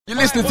You're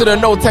listening to the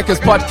No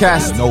Techers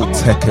podcast. No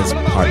Techers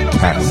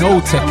podcast. No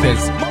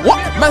Techers. What?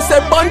 Man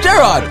said Bon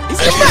Gerard.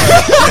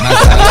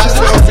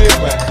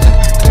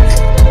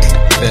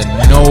 The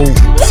No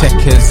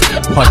Techers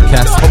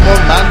podcast. Come on,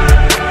 man.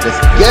 Let's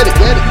get it.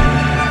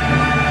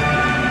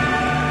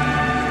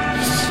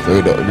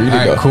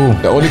 So cool.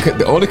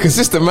 The only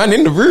consistent man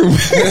in the room.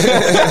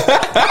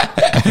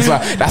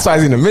 that's why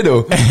he's in the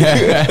middle.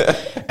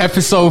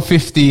 Episode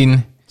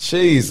 15.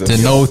 Jesus. The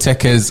No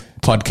Techers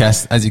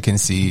podcast. As you can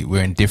see,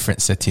 we're in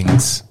different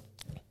settings.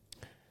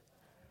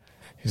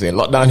 He's in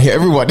lockdown here,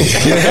 everybody.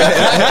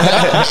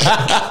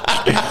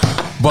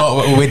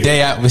 But we're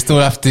there. We still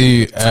have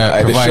to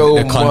provide the show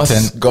the content.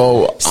 must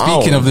go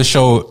Speaking on. of the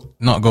show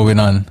not going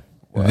on,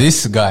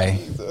 this guy,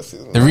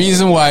 the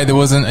reason why there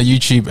wasn't a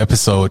YouTube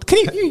episode. Do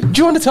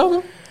you want to tell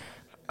them?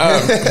 Do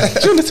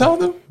you want to tell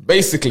them?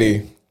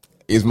 Basically,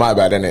 it's my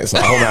bad, innit? So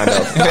I hope I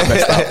know. I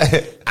messed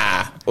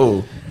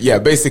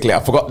up. Basically, I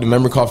forgot the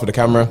memory card for the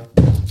camera.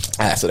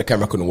 So the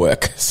camera couldn't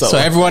work. So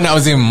everyone that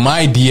was in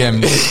my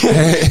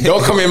DMs,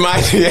 don't come in my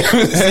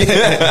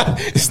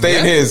DMs. Stay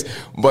in his.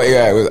 But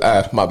yeah, it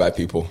was my bad,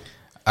 people.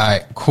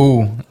 Alright,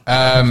 cool.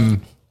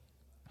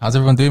 How's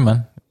everyone doing,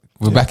 man?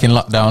 We're back in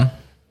lockdown.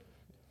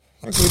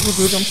 We're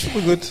good. I'm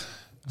super good.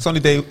 It's only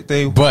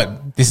day.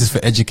 But this is for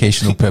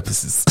educational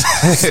purposes.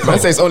 Man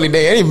says only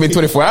day. Ain't even been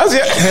 24 hours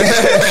yet.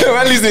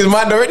 At least it's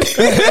mad already.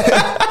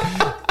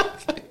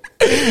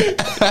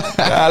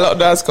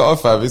 Lockdown's cut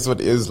off, fam. It's what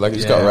it is. Like, you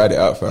just gotta ride it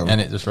out, fam.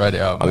 And it just ride it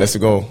out. Man. Unless we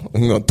go,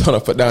 I'm gonna turn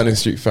up and down the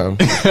street, fam.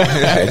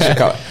 Hey,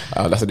 check out.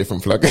 That's a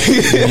different plug. Plug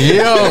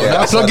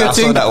your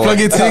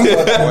thing.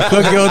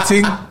 Plug your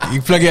thing.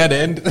 You plug it at the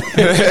end.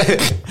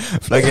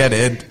 Plug it at the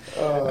end.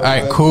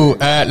 Alright, cool.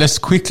 Let's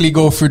quickly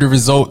go through the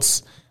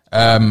results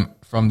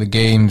from the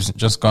games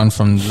just gone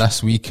from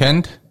last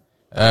weekend.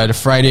 The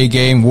Friday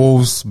game,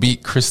 Wolves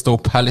beat Crystal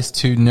Palace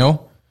 2-0.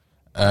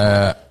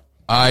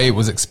 I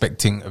was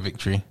expecting a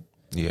victory.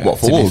 Yeah. What,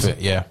 for Wolves?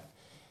 Yeah.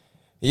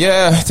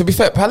 Yeah, to be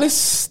fair,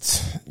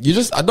 Palace, they're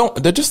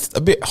just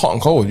a bit hot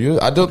and cold.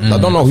 I don't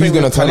know who's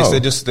going to turn up.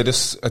 They're just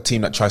a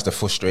team that tries to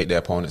frustrate their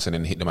opponents and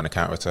then hit them on a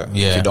counter attack.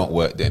 Yeah. If it don't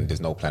work, then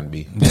there's no plan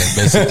B. Yeah,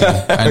 basically.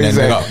 And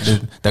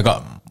then they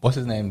got, what's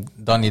his name?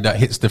 Donny that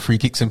hits the free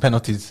kicks and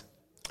penalties.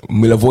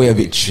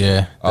 Milivojevic.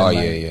 Yeah. Oh,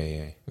 yeah.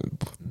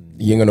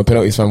 He ain't got no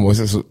penalties, fam. Well,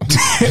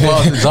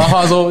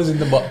 Zaha's always in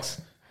the box.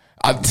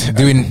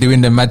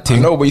 Doing the mad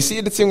thing. No, but you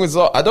see the thing with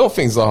Zaha, I don't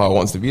think Zaha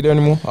wants to be there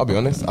anymore. I'll be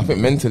honest. I think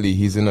mentally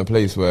he's in a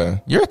place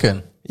where... You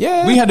reckon?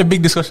 Yeah. We had a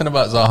big discussion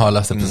about Zaha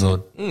last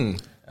episode.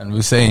 And we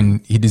were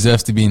saying he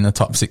deserves to be in the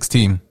top 6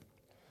 team.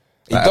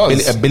 He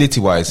does.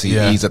 Ability-wise,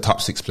 he's a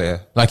top 6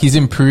 player. Like, he's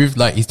improved.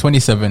 Like, he's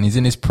 27. He's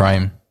in his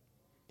prime.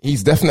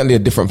 He's definitely a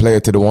different player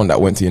to the one that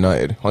went to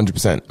United.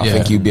 100%. I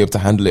think he'll be able to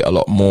handle it a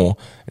lot more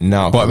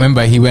now. But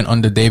remember, he went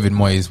under David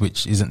Moyes,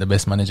 which isn't the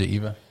best manager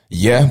either.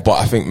 Yeah, but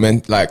I think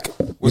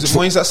Was it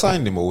Moyes that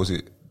signed him, or was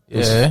it?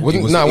 Yeah. When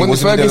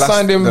Fergie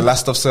signed him... The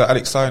last of Sir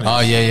Alex signing. Oh,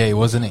 yeah, he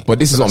wasn't it? But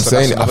this is what I'm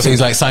saying. I think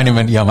he's like, sign him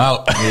and I'm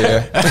out. Yeah.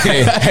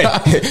 hey,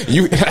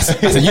 that's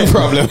a you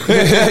problem.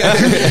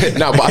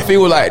 No, but I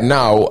feel like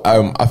now,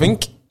 I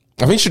think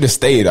he should have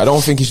stayed. I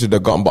don't think he should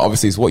have gone, but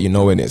obviously it's what you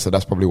know in it. So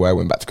that's probably why I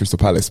went back to Crystal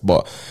Palace.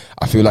 But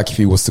I feel like if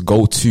he was to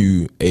go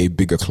to a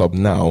bigger club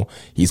now,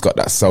 he's got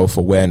that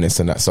self-awareness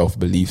and that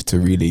self-belief to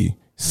really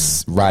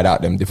ride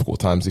out them difficult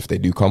times if they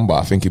do come. But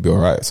I think he'll be all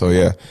right. So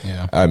yeah.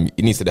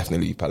 He needs to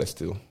definitely leave Palace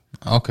too.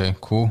 Okay,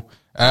 cool.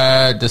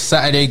 The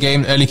Saturday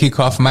game, early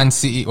kickoff,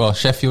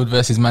 Sheffield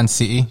versus Man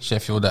City.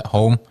 Sheffield at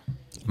home.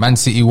 Man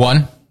City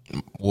won.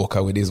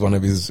 Walker with one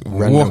of his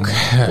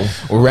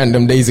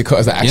random daisy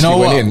cutters that actually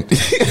went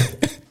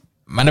in.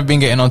 Man, I've been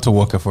getting on to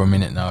Walker for a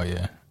minute now,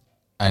 yeah.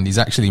 And he's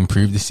actually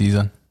improved this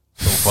season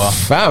so far.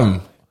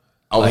 Fam,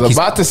 I was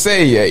about to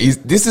say,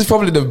 this is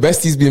probably the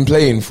best he's been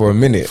playing for a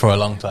minute. For a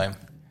long time.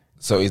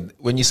 So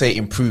when you say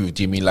improved,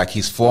 do you mean like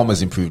his form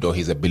has improved or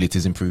his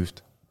abilities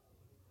improved?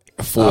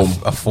 Form.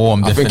 A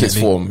form, definitely. I think it's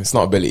form. It's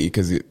not ability,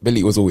 because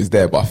ability was always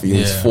there, but I feel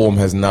his form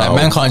has now...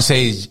 Like, man can't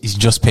say he's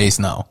just pace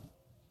now.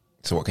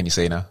 So what can you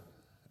say now?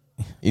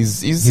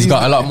 He's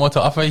got a lot more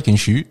to offer. He can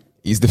shoot.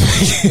 He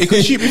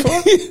could shoot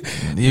before?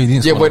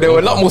 But they were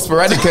a lot more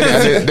sporadic.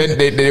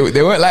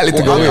 They weren't likely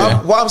to go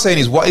in. What I'm saying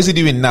is, what is he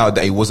doing now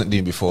that he wasn't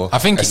doing before? I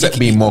think except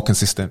being more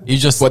consistent.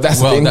 But that's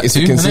the thing. It's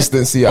the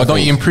consistency. Or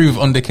don't you improve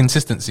on the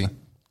consistency?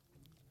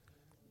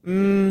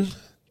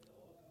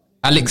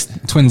 Alex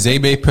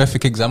Twinzebe,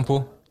 perfect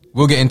example.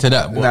 We'll get into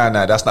that. Nah,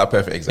 that's not a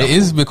perfect example. It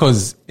is,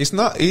 because it's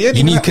not. You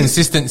need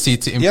consistency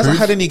to improve. He hasn't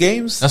had any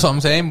games. That's what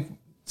I'm saying.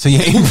 So you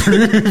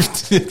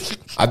improved.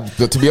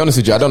 To be honest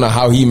with you, I don't know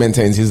how he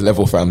maintains his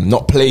level, fam.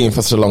 Not playing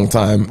for such a long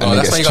time. And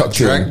that's why he got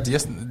dragged in.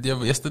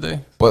 yesterday.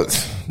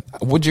 But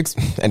would you...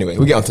 Anyway,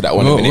 we'll get onto that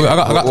one in a minute. I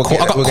got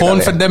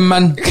corn for them,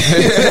 man.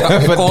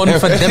 Corn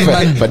for them,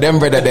 man. For them,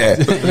 brother, there.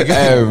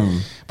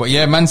 But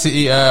yeah, Man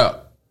City,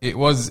 it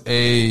was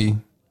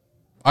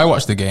I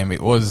watched the game.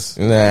 It was...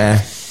 Nah.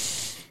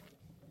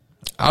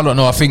 I don't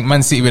know. I think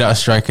Man City without a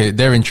striker,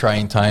 they're in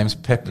trying times.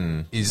 Pep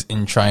is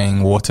in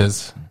trying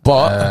waters.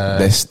 But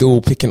they're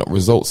still picking up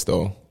results,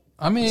 though.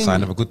 I mean,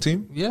 Sign of a good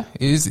team. yeah,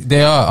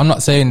 they are. I'm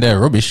not saying they're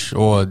rubbish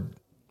or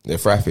They're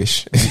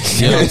frappish.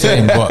 you know what I'm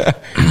saying,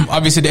 but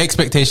obviously the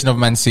expectation of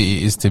Man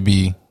City is to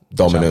be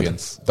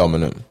Champions.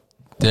 Dominant.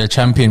 their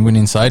champion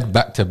winning side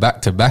back to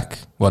back to back.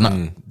 Well, not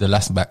the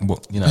last back,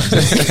 but you know,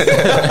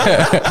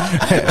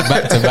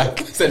 back to back.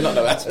 Said not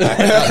the last back.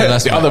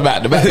 The other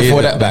back, the back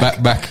before that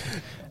back. back.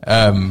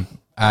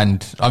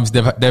 And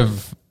obviously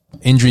they've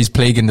injuries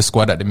plaguing the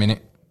squad at the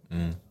minute.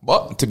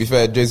 But to be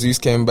fair, Jesus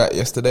came back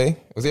yesterday.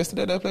 Was it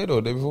yesterday they played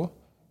or the day before?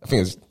 I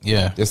think it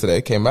was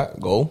yesterday. Came back,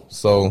 goal.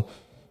 So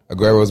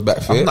Aguero's back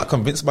fit. I'm not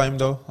convinced by him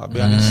though. I'll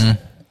be honest.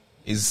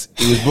 He was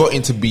brought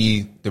in to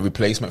be the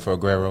replacement for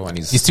Aguero, and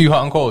He's too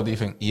hot and cold. Do you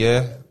think?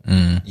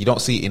 you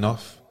don't see it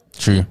enough.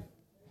 True.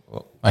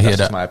 Well, I hear that's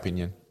just that. my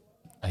opinion.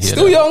 I hear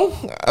Still that.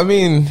 young. I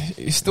mean,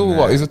 he's still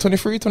what? He's a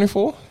 23,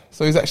 24.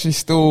 So he's actually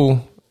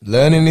still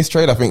learning his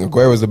trade. I think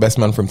Aguero's the best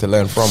man for him to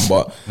learn from,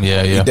 but he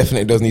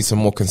definitely does need some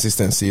more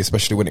consistency,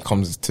 especially when it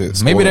comes to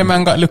scoring. Maybe that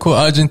man got little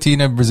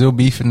Argentina Brazil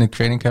beef in the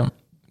training camp.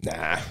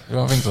 Nah, You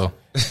don't think so?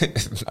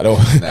 I don't.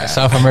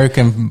 South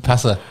American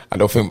passer. I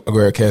don't think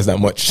Aguero cares that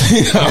much.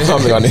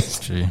 I'll be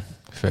honest. True.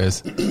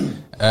 Fairs.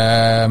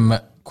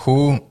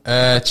 Cool.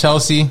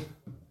 Chelsea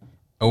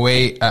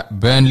away at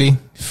Burnley.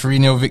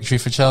 3-0 victory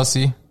for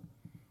Chelsea.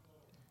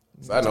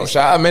 I know.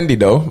 Shout out Mendy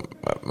though,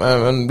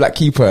 man, black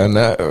keeper. And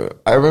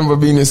I remember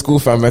being in school,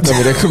 fam. I told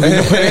me there could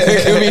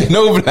be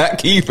no black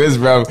keepers,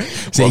 bro.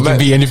 So you can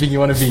be anything you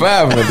want to be.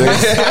 Fam,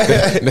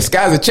 the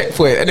sky's a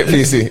checkpoint, isn't it,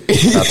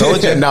 PC? I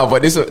told you. No,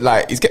 but this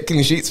like he's kept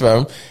clean sheets,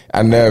 fam.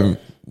 And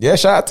yeah,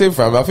 shout out to him,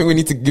 fam. I think we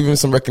need to give him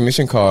some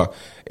recognition, car.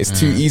 It's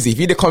too easy. If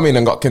he'd have come in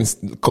and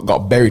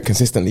got buried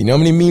consistently, you know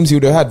how many memes he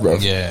would have had, bro?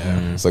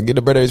 Yeah. So give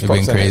the brother his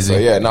props. Crazy. So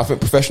yeah, and I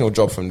think professional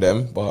job from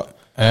them, but.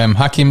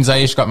 Hakim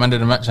Ziyech got man of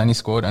the match and he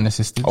scored and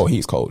assisted. Oh,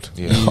 he's cold.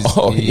 Yeah.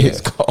 He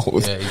is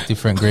cold. Yeah, he's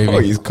different gravy. Oh,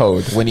 he's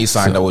cold. When he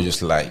signed, I was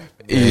just like,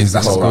 He's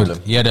that's the cold.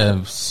 problem. He had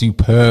a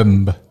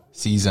superb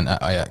season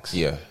at Ajax.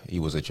 Yeah,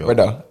 he was a joke.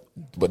 Brother,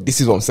 but this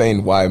is what I'm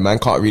saying, why man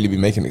can't really be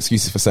making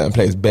excuses for certain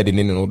players bedding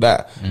in and all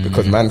that.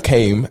 Because man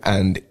came,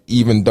 and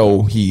even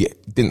though he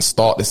didn't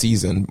start the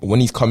season, when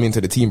he's come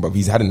into the team, bro,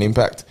 he's had an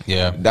impact.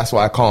 Yeah. That's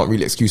why I can't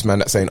really excuse man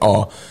that's saying,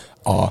 Yeah,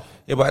 but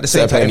at the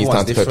same time,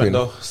 everyone's different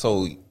though.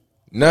 So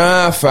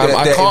nah, fam,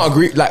 I can't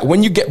agree. Like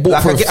when you get bought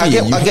Like, for I a get-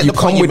 fee, I get you the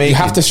come point you're with, you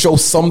have making. to show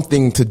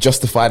something to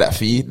justify that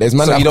fee. There's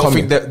man So that you have don't come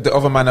think that the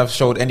other man have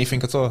showed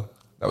anything at all?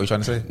 That what you're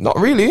trying to say? Not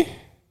really.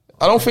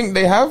 I don't think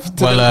they have.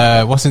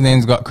 Well, what's his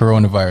name's got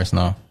coronavirus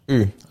now?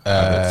 Who?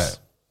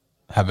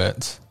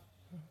 Havertz.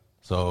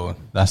 So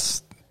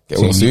that's Get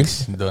 2 well soon.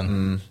 weeks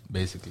done,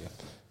 basically.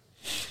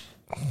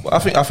 Well, I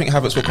think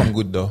Havertz will come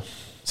good though.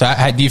 So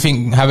do you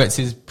think Havertz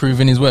is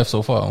proving his worth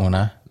so far or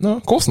not? No,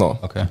 of course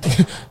not. Okay.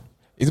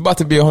 He's about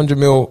to be a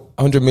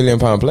 £100 million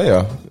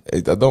player. I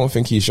don't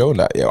think he's shown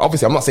that. Yeah,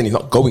 obviously, I'm not saying he's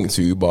not going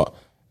to, but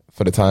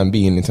for the time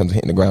being, in terms of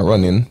hitting the ground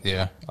running,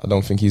 Yeah. I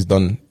don't think he's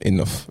done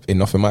enough in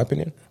my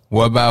opinion.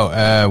 What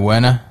about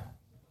Werner?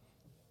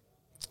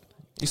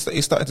 He's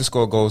starting to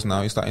score goals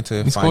now. He's starting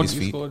to find his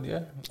feet.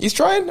 Yeah. He's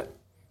trying.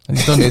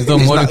 He's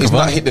done more than He's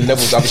not Cavani. hit the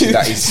levels obviously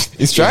that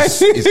he's trying.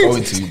 He's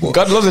going to. But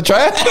God loves a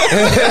tryer.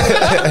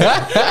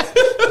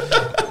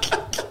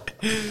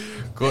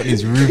 God,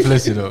 he's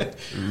ruthless, you know.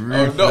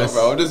 I'm not,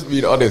 bro. I'm just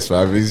being honest,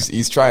 man.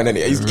 He's trying. And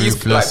he's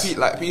Ruthless.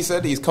 like Pete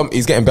said, he's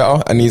getting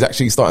better, and he's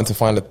actually starting to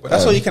find. But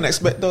that's what you can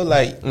expect though,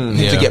 like him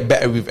Yeah. to get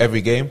better with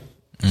every game.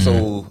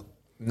 So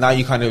now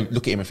you kind of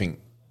look at him and think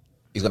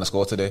he's gonna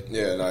score today.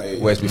 Yeah, no, he-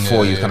 Whereas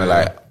before Yeah, you're kind of yeah.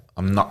 like,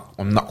 I'm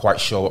not quite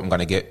sure what I'm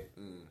gonna get.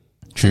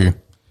 True.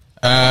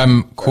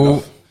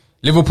 Cool.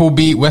 Liverpool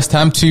beat West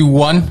Ham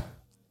 2-1.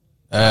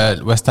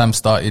 West Ham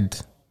started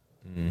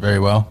very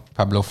well.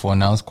 Pablo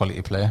Fornals,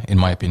 quality player, in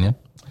my opinion.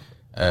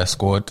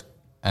 Scored.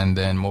 And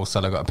then Mo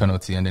Salah got a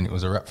penalty, and then it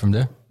was a wrap from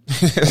there. I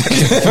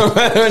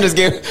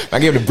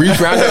gave the brief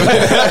round.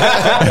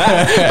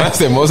 I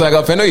said, most I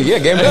got penalty. Yeah,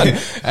 game done.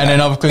 And then,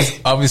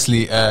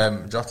 obviously,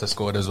 Jota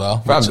scored as well.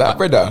 Fam, which that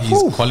brother.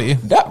 He's Whew. quality.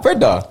 That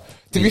brother.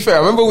 To be fair, I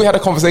remember we had a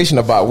conversation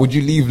about would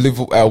you leave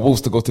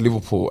Wolves to go to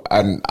Liverpool,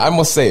 and I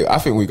must say I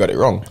think we got it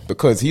wrong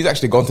because he's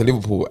actually gone to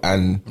Liverpool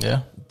and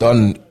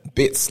done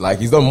bits like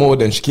he's done more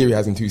than Shaqiri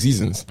has in 2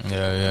 seasons.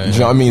 Yeah. Do you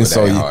know what I mean?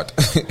 So hard.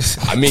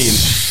 I mean,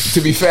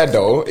 to be fair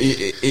though,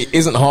 it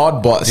isn't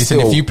hard, but Listen,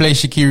 still, if you play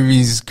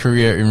Shaqiri's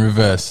career in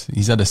reverse,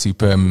 he's had a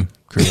superb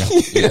career.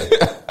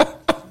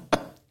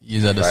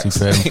 He's had a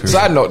superb career.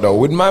 Side note though,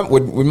 would man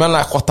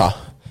like Jota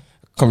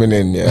coming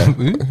in? Yeah, Jota,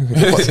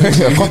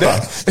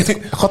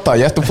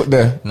 you have to put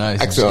the No,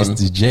 it's accent on.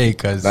 the J,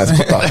 cause That's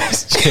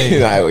Jota.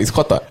 Nah, it's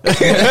Jota.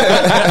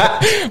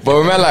 But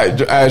when man like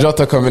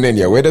Jota coming in,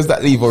 yeah, where does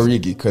that leave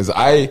Origi? Because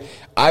I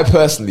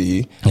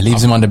personally, He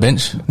leaves him on the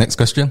bench. Next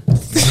question.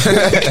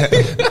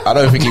 I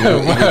don't think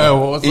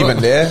What's even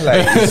up? there.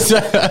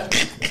 Like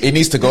he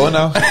needs to go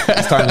now.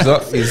 His time's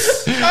up.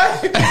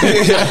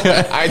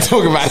 I ain't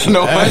talking about it,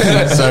 no.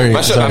 Sorry,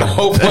 I shut down the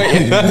whole point.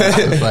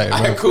 It's like,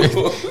 Alright, bro,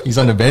 cool. He's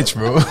on the bench,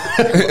 bro.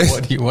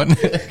 What do you want?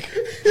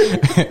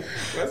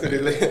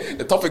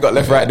 The topic got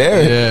left right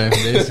there. Yeah,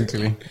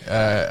 basically.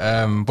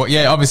 But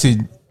yeah, obviously,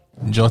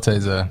 Jota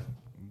is a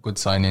good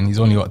signing. He's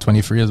only got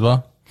 23 as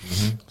well.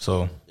 Mm-hmm.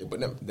 So, Yeah, but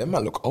them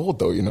man look old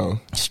though, you know.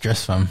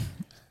 stress, fam.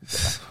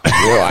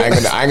 Yo, I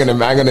ain't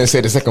gonna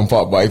say the second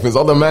part, but if it's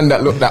other men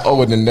that look that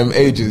old in them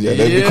ages, yeah,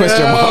 there'd be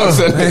question marks.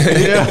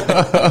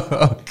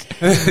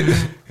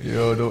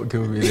 Yo, don't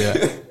kill me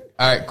there.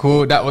 All right,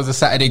 cool. That was the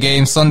Saturday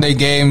game. Sunday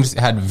games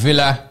had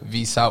Villa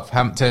v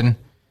Southampton.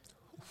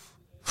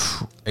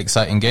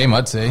 Exciting game,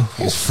 I'd say. It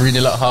was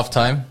 3-0 at half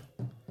time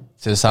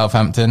to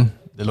Southampton.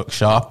 They look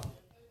sharp.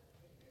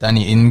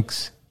 Danny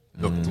Ings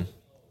looked.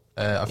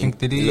 I think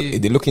They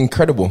look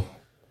incredible.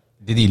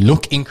 Did he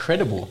look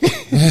incredible?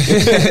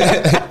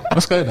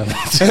 What's going on? I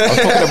was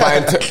talking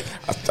about it.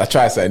 I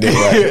tried saying it,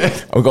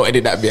 right? I'm gonna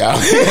edit that bit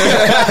out.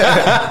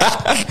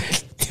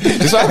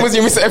 This what happens.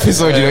 You miss an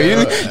episode, you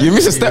know. You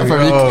miss a step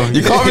from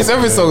you can't miss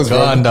episodes, Go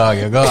bro. on, dog.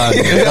 You're gone.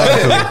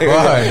 Go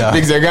on, dog.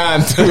 Things are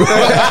gone too.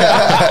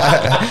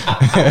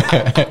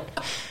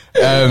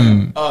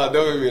 Don't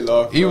make me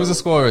laugh. He was the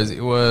scorers.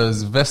 It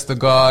was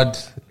Vestergaard.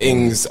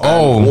 Ings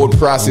and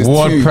Ward-Prowse is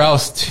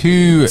Ward-Prowse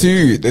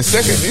 2. The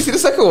second, you see the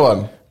second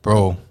one?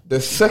 Bro, The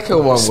second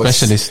one was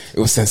Specialist. It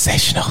was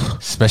sensational.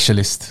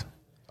 specialist.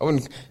 I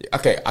wouldn't.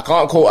 Okay, I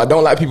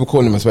don't like people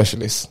calling him a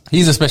specialist.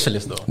 He's a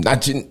specialist, though.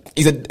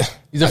 He's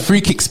He's a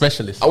free kick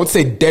specialist. I would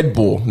say dead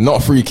ball,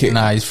 not free kick.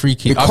 Nah, he's free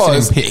kick.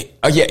 Because I've seen him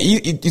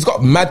hit. he's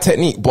got mad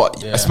technique,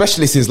 but a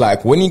specialist is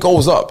like when he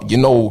goes up, you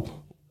know,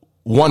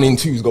 1 in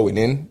 2 is going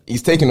in.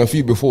 He's taken a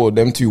few before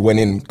them 2 went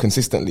in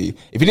consistently.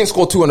 If he didn't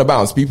score 2 on the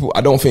bounce,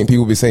 I don't think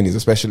people will be saying he's a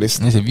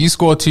specialist. If you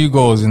score 2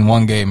 goals in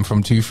one game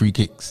from 2 free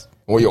kicks,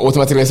 Well, you're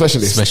automatically a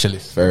specialist.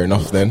 Specialist. Fair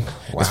enough then.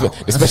 Wow.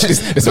 The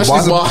specialist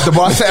The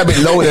bar's set a bit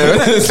low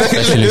there.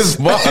 Specialist.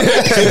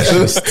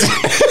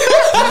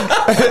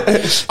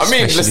 I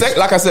mean,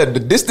 like I said, the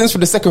distance for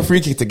the second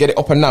free kick to get it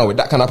up and down with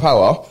that kind of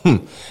power,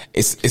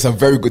 it's a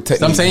very good technique.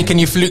 So I'm saying, can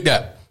you fluke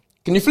that?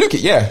 Can you fluke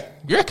it? Yeah.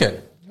 You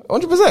reckon?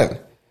 100%.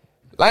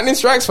 Lightning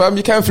strikes, fam.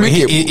 You can fluke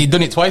it. He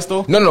done it twice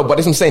though. No, but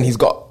that's what I'm saying. He's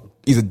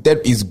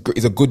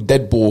a good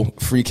dead ball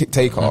free kick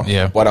taker.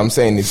 Yeah. What I'm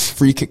saying is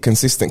free kick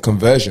consistent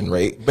conversion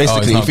rate.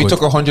 Basically, not if he good.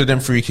 took 100 of them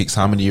free kicks,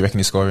 how many do you reckon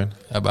he's scoring?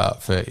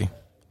 About 30.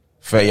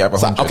 30 out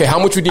of 100. Okay, how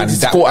much would you need to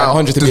score out of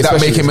 100 to does be a that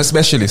make specialist? him a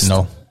specialist?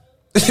 No,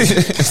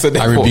 So I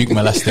therefore- rebuke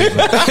my last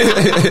statement.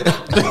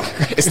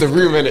 It's the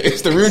room, innit?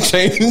 It's the room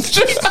change.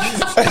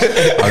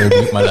 I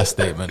rebuke my last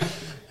statement.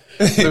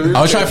 I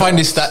was trying to find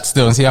his stats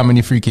still and see how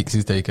many free kicks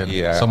he's taken.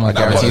 Yeah, Someone I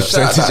guarantee guarantees. you.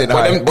 Percentage in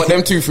high. But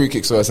them 2 free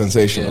kicks were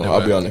sensational,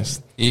 I'll be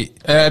honest.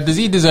 Does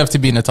he deserve to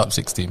be in the top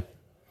 6 team?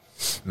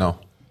 No.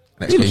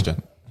 Next Really?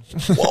 question.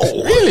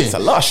 Whoa, really? It's a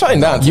lot of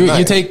shutting down You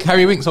tonight. take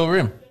Harry Winks over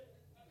him?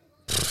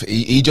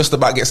 He just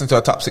about gets into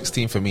a top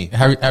 16 for me.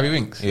 Harry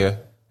Winks? Yeah.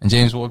 And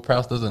James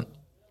Ward-Prowse doesn't?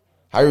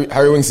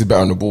 Harry Winks is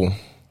better on the ball.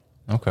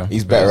 Okay.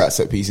 He's better at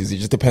set pieces. It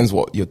just depends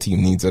what your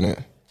team needs,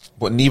 innit?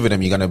 But neither of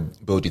them you're going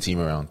to build your team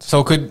around.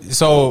 So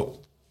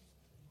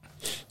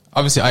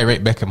obviously I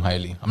rate Beckham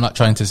highly. I'm not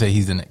trying to say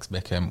he's the next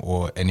Beckham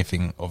or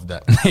anything of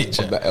that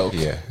nature. That elk.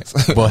 Yeah.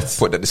 But-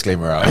 Put that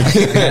disclaimer out.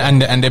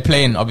 and they're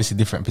playing obviously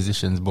different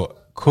positions, but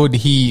could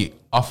he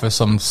offer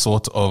some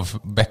sort of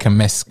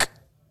Beckham-esque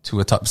to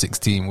a top 6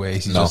 team where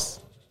he's No.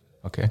 just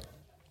okay?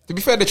 To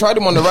be fair, they tried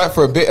him on the right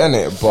for a bit,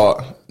 innit?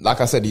 But like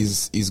I said,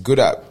 he's good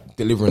at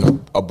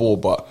delivering a ball.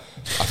 But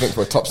I think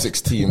for a top 6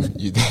 team,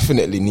 you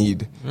definitely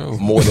need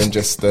more than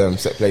just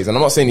set plays. And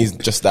I'm not saying he's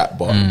just that,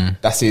 but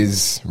that's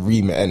his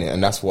remit, innit?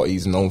 And that's what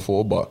he's known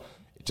for. But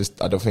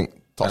I don't think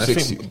top And I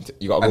 6, think-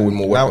 you got to go with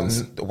more now,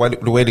 weapons. the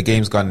way the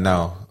game's gone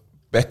now,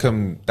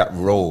 Beckham, that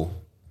role,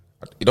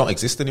 it don't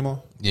exist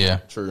anymore. Yeah,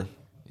 True.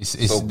 it's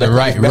So the Beckham-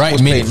 right if Beckham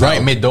was playing right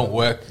now- mid don't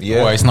work.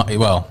 Yeah. Or it's not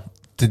well.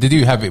 They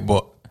do have it,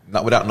 but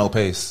Not without no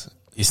pace.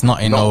 it's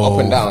not in Not no up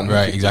and down.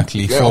 right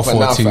exactly. Yeah, up and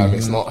down, 4-4-2. fam.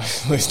 It's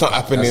not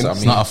happening. That's what I It's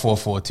mean. not a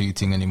 4-4-2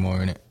 thing anymore,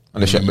 innit?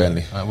 Unless you're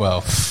Burnley.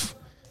 Well,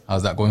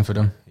 how's that going for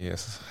them?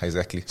 Yes,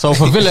 exactly. So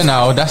for Villa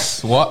now,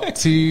 that's what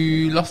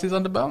 2 losses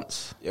on the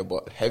bounce. Yeah,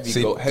 but heavy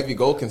See,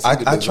 goal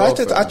conceded. I as well,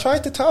 tried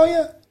fam. to tell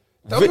you.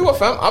 Tell me what,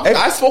 fam.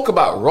 I spoke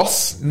about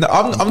Ross. No,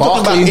 I'm talking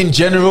Barkley. about in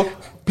general.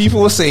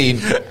 People were saying,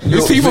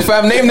 These people,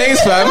 fam. Name names,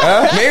 fam.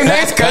 Name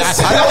names, cuz.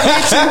 I don't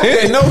need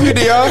to. They know who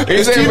they are.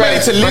 There's There's too many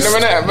to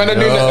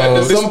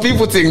list. Some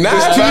people think, nah,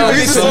 There's too fam, many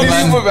listen to to these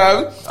list. people, fam.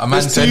 A man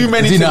There's said, too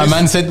many did you to know a list.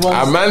 man said A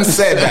once? man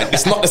said that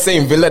it's not the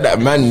same Villa that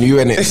man knew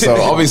in it.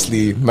 So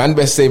obviously, man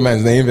best say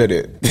man's name in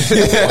it.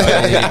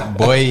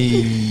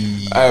 Boy.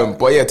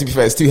 But yeah, to be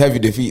fair, it's 2 heavy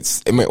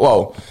defeats. I mean,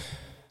 well,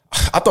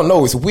 I don't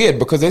know. It's weird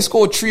because they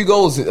scored 3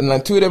 goals and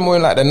like 2 of them were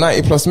in like the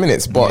 90 plus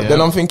minutes. But Yeah.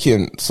 then I'm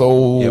thinking,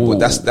 Yeah, but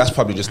that's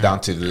probably just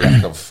down to the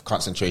lack of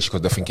concentration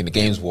because they're thinking the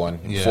game's won,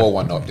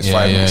 4-1 up, there's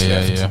 5 minutes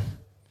left.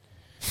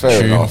 fair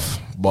True. enough.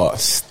 But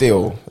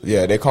still,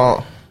 yeah, they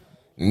can't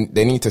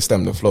They need to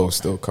stem the flow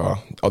still,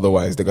 Carl.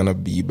 Otherwise, they're gonna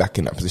be back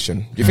in that position.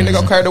 Do you think they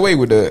got carried away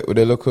with the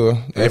local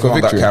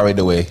Everyone victory? got carried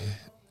away.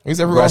 Who's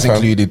everyone? Guys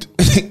included.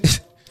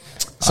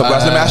 So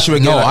guys, let me ask you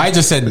again. No, I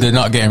just said they're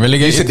not getting You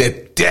relegated. said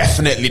they're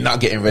definitely not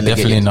getting relegated.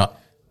 Definitely not.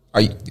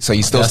 So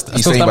you still I you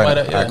still saying stand by by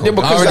that? that, yeah. Alright, cool. Yeah,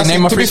 because I already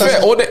named my to be three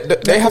fair, all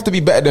they have to be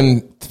better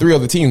than 3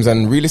 other teams,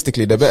 and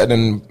realistically, they're better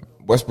than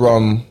West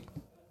Brom.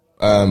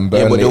 Burnley,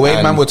 Yeah, but the way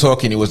and- man were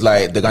talking, it was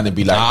like they're gonna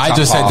be like. I top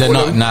just said half. they're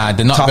not. Nah,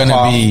 they're not Top gonna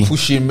half, be.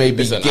 pushing, maybe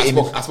Listen, getting.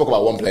 I spoke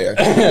about one player.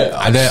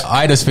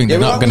 I just think they're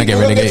not gonna get Get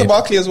to relegated.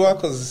 Barkley as well,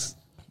 because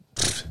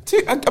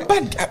Dude,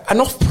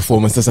 an off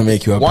performance doesn't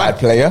make you a Why? bad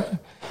player.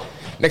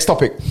 Next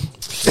topic.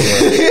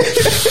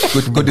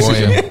 good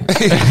decision.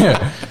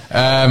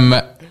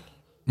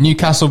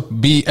 Newcastle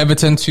beat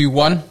Everton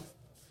 2-1.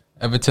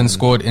 Everton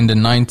scored in the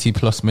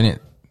 90+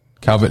 minute.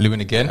 Calvert-Lewin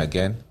again.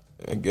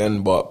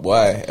 Again, but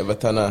why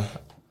Everton?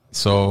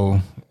 So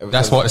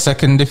that's what, the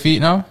second defeat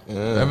now?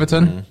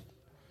 Everton?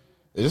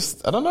 They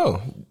just, I don't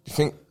know. You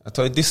think I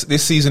told you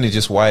this season is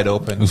just wide It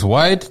open. was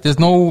wide. There's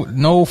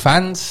no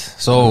fans.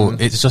 So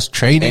it's just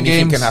training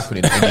Anything games. can happen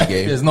in any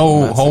game. There's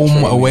no Massive home,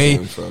 training away.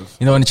 games, bruv.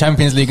 You know, in the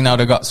Champions League now,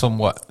 they got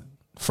some,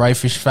 fry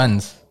fish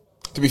fans.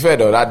 To be fair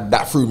though,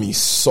 that threw me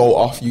so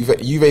off.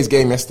 Juve's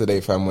game yesterday,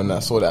 fam. When I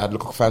saw that I had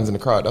local fans in the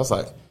crowd, I was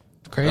like,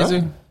 Crazy.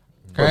 Huh?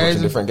 Probably watch a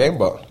different game,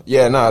 but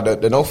yeah,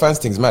 the no fans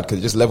thing's mad because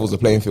it just levels the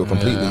playing field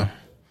completely. Yeah.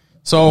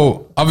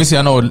 So, obviously,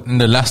 I know in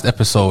the last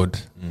episode,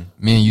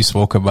 me and you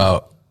spoke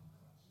about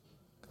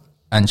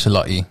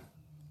Ancelotti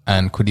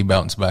and could he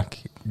bounce back.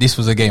 This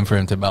was a game for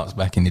him to bounce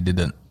back and he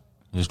didn't.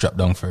 He just dropped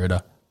down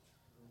further.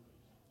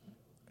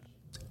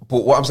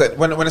 But what I'm saying,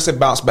 when I say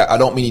bounce back, I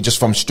don't mean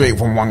just straight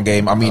from one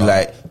game. I mean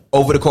like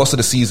over the course of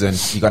the season,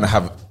 you're gonna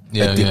have a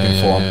dip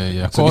in form.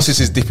 Yeah. So this is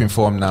his dip in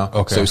form now.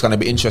 Okay. So it's gonna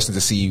be interesting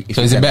to see. If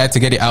So he is it can- better to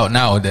get it out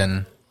now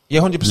than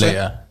 100%.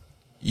 later?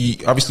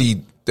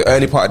 Obviously, the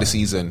early part of the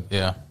season,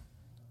 Yeah.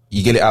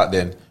 you get it out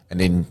then, and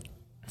then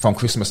from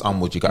Christmas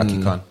onwards, you got to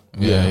kick on.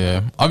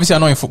 Yeah. Obviously, I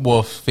know in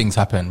football things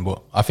happen, but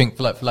I think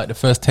for like the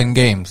first 10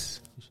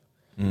 games,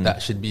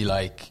 that should be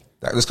like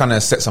That just kind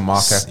of sets a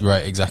marker.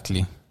 right,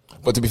 exactly.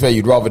 But to be fair,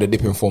 you'd rather the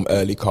dip in form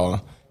early,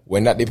 Carl.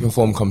 When that dip in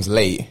form comes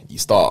late, you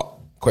start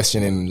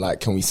questioning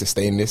like, can we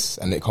sustain this?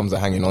 And it comes a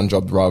hanging on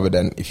job rather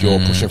than if you're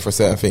pushing for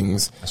certain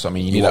things. That's what I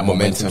mean. You need that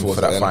momentum towards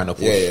for that the end. final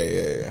push.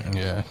 Yeah.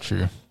 Yeah,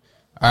 true.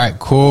 All right,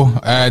 cool.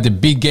 The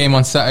big game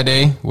on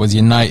Saturday was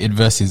United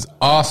versus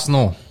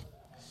Arsenal.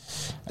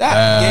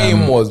 That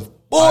game was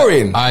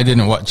boring. I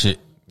didn't watch it.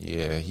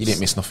 Yeah, you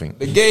didn't miss nothing.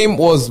 The game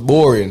was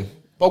boring.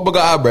 Pogba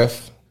got out of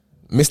breath.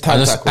 Missed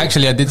time tackle.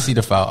 Actually, I did see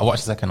the foul. I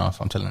watched the second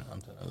half. I'm telling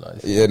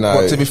lies. Yeah, no.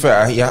 But to be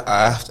fair,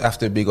 I have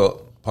to big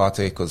up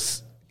Partey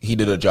because he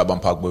did a job on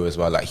Pogba as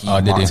well. Like he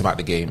did marked he? him out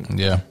the game,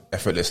 Yeah.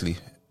 effortlessly.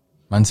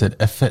 Man said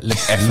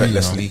effortlessly.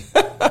 Effortlessly,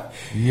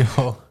 You know.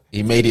 Yo.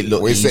 he made it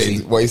look what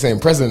easy. you saying?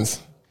 Presence.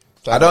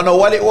 I don't know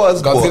what it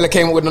was. Godzilla but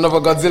came up with another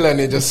Godzilla and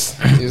it just.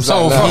 He was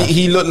So, like, nah.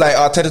 he looked like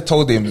Arteta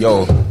told him,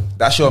 "Yo,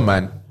 that's your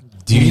man.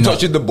 Do you you not-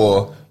 touching the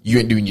ball, you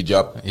ain't doing your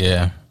job."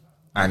 Yeah.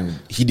 And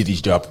he did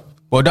his job.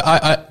 Well,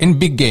 in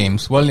big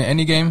games, well, in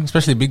any game,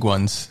 especially big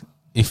ones,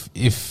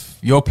 if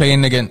you're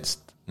playing against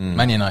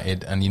Man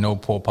United and you know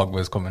Paul Pogba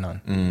is coming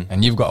on,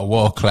 and you've got a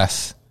world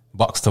class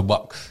box to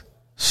box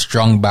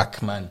strong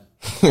back man,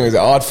 It was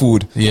hard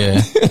food.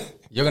 yeah,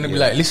 you're gonna be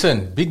like,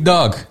 listen, big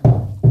dog,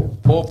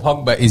 Paul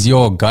Pogba is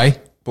your guy.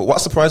 But what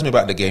surprised me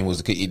about the game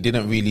was it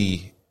didn't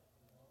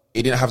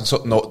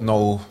have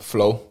no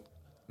Flow.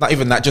 not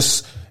even that.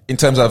 Just in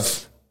terms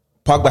of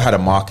Pogba had a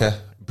marker,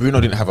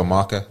 Bruno didn't have a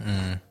marker.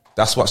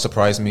 That's what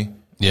surprised me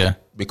Yeah,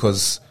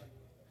 because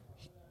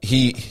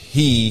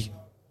he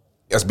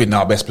has been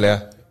our best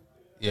player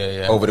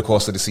yeah. over the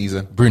course of the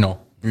season. Bruno,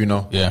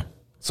 Bruno. yeah,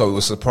 So it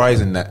was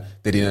surprising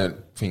that they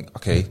didn't think,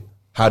 okay,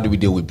 how do we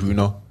deal with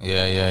Bruno?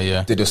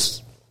 yeah. They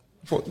just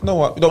thought, you know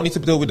what, we don't need to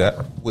deal with that.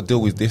 We'll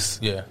deal with this.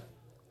 Yeah.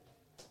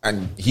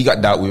 And he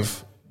got dealt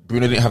with.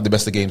 Bruno didn't have the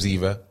best of games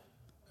either.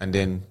 And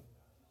then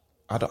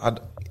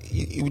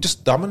he was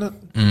just dominant.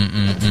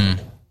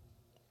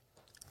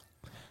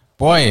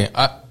 Boy,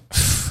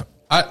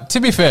 to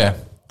be fair,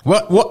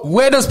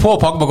 where does Paul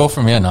Pogba go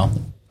from here now?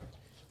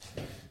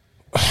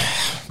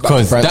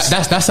 Because France.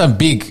 that's a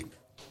big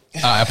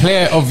a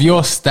player of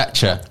your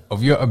stature,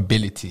 of your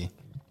ability,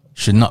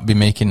 should not be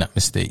making that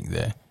mistake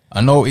there.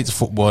 I know it's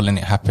football and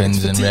it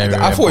happens and rare.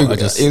 I thought it was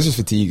just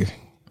fatigue.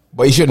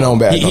 But he should have known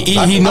better.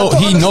 He knows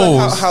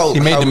he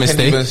made the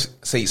mistake. How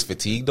say it's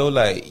fatigue though?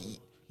 Like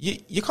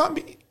you can't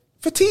be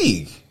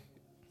fatigue.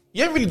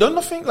 You ain't really done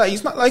nothing. Like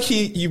it's not like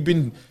you've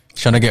been.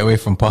 Trying to get away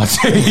from party.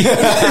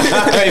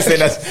 I say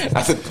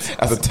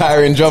that's a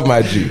tiring job,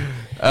 my G.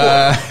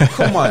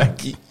 Come on,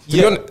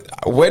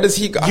 Where does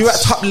he go? you're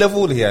at top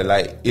level here,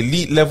 like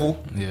elite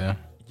level. Yeah.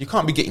 You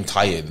can't be getting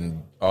tired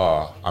and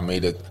I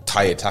made a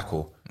tired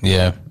tackle.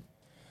 Yeah.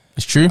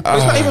 It's true. But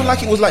it's not even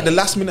like it was like the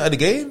last minute of the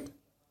game.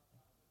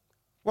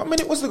 What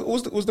minute was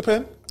the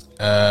pen?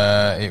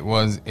 It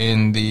was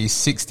in the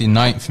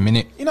 69th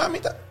minute. You know what I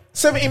mean?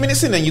 70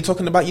 minutes in and you're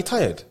talking about you're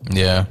tired.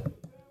 Yeah.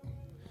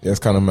 Yeah, it's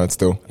kind of mad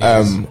still.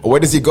 Where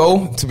does he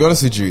go? To be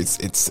honest with you,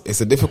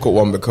 it's a difficult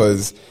one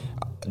because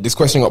this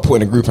question got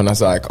put in a group and I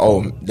was like,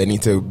 oh, they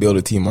need to build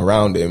a team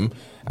around him.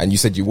 And you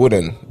said you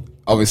wouldn't.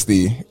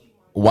 Obviously,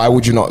 why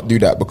would you not do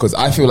that? Because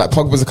I feel like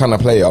Pogba's the kind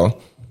of player,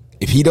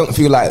 if he don't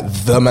feel like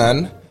the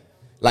man,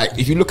 like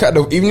if you look at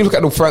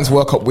the France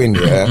World Cup win,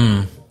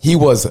 he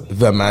was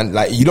the man.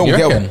 Like you don't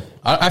get.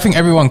 I think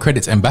everyone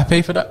credits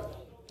Mbappe for that.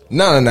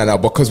 No.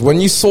 Because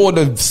when you saw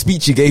the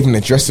speech he gave in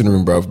the dressing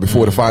room, bro,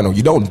 before the final,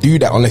 you don't do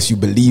that unless you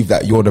believe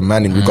that you're the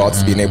man in regards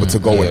to being able to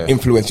go and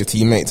influence your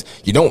teammates.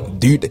 You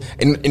don't do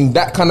that in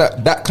that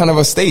kind of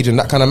a stage and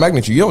that kind of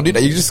magnitude. You don't do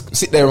that. You just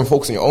sit there and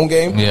focus on your own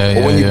game.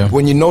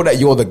 When you know that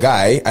you're the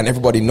guy and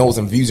everybody knows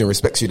and views and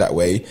respects you that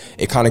way,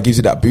 it kind of gives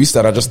you that boost.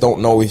 That I just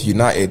don't know if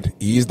United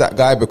he is that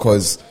guy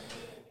because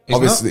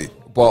obviously,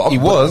 he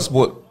was,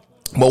 but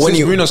when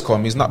Bruno's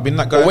come, he's not been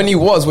that guy. But when he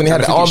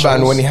had the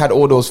armband, when he had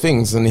all those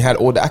things and he had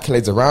all the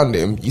accolades around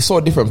him, you saw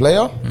a different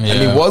player, and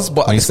he was.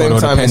 But at the same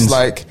time, it's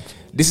like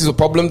this is a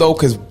problem though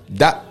because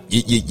that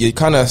you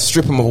kind of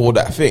strip him of all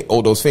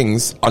those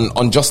things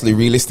unjustly,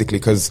 realistically,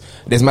 because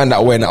there's man that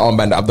are wearing the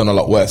armband that have done a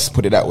lot worse.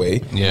 Put it that way,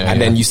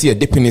 then you see a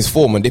dip in his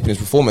form and dip in his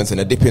performance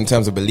and a dip in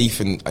terms of belief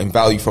and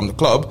value from the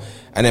club.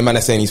 And then man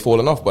are saying he's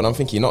fallen off, but I'm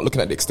thinking you're not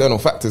looking at the external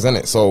factors,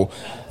 innit? So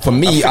for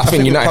me, I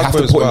think United have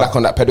to put him back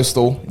on that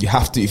pedestal. You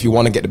have to if you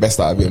want to get the best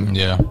out of him.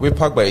 Yeah. With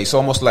Pogba, it's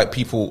almost like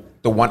people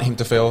don't want him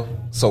to fail.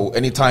 So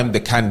anytime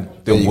they can,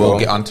 they will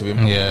get onto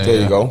him. Yeah,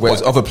 there you go.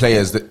 Whereas other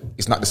players,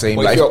 it's not the same.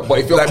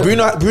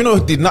 But Bruno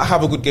did not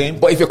have a good game.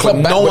 But if your club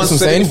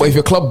if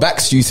your club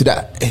backs you to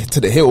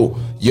the hill,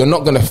 you're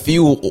not gonna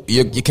feel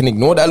you can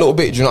ignore that a little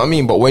bit. Do you know what I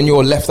mean? But when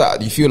you're left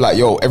out, you feel like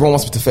everyone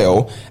wants me to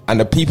fail, and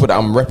the people that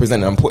I'm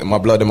representing, I'm putting my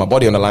blood and my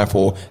body on the line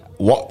for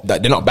what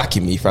that they're not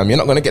backing me, fam. You're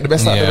not gonna get the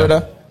best out of it,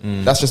 brother.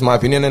 That's just my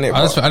opinion, innit?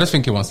 I just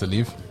think he wants to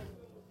leave.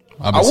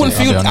 I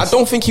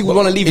don't think he would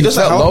want to leave. He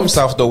doesn't help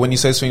himself though when he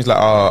says things like,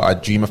 I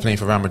dream of playing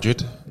for Real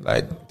Madrid.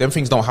 Like them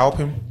things don't help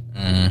him.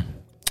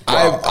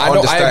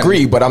 I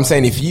agree, but I'm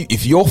saying if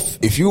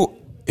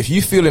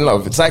you feel in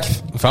love, it's like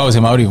if I was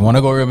him, I would even want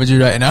to go Real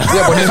Madrid right now.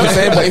 Yeah, but that's what I'm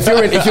saying. But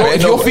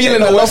if you're feeling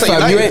the love,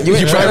 fam,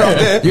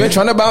 you ain't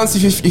trying to bounce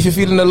if you're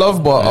feeling the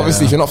love. But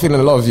obviously, if you're not feeling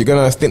the love, you're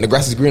gonna think the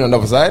grass is green on the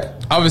other side.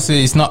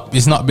 Obviously, it's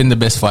not been the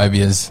best 5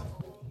 years.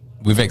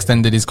 We've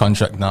extended his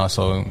contract now,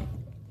 so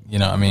you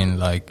know what I mean.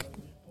 Like,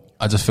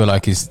 I just feel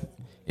like it's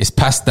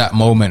past that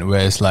moment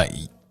where it's like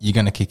you're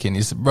gonna kick in.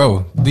 It's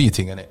bro, do your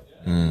thing, innit?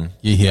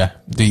 You're here,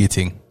 do your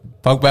thing.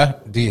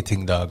 Pogba, do your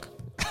thing, dog.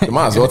 You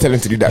might as well tell him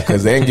to do that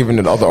because they ain't giving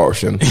the other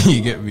option.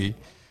 You get me?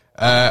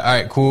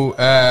 Alright, cool.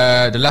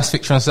 The last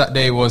fixture on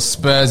Saturday was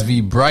Spurs v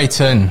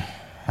Brighton.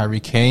 Harry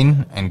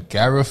Kane and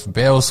Gareth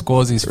Bale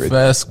scores his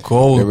first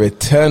goal. The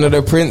return of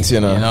the prince,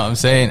 you know. You know what I'm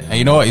saying? And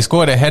you know what? He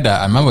scored a header.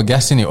 I remember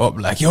gassing it up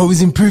like, yo,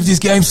 he's improved his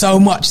game so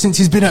much since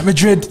he's been at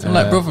Madrid. I'm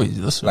like, brother,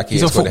 he's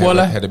a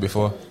footballer. Header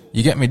before.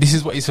 You get me? This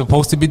is what he's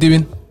supposed to be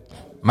doing.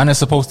 Man is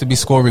supposed to be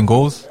scoring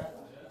goals.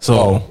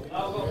 So,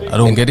 I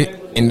don't get it.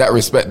 In that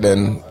respect,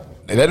 then,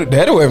 the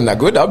header wasn't that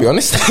good, I'll be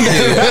honest. He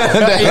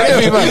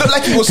looked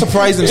like he was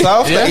surprised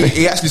himself that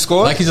he actually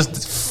scored. Like he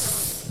just...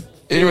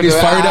 He's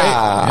fired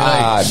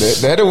at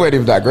it. The header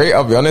wasn't that great,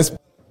 I'll be honest.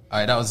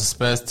 Alright, that was the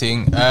Spurs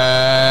thing.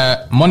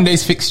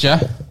 Monday's fixture.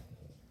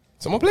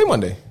 Someone play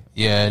Monday?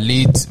 Yeah,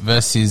 Leeds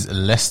versus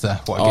Leicester.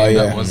 What a game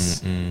that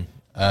was.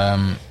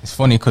 It's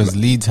funny because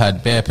Leeds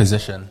had bare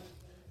possession.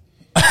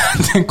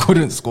 They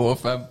couldn't score,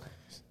 fam.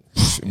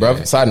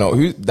 Bruv, side note,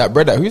 who's that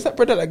brother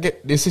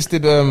that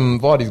assisted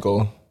Vardy's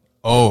goal?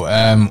 Oh,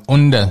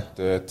 Under.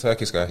 The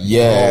Turkish guy.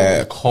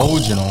 Yeah.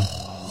 Cold, you know.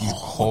 He's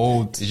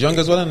cold. He's young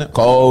as well, isn't it?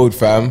 Cold,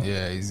 fam.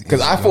 Yeah,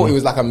 because I thought it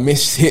was like a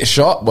missed-hit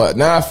shot, but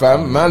nah,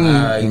 fam.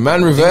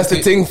 Man reversed the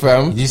thing,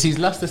 fam. Did you see his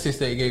last assist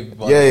that he gave?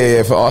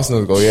 Yeah, for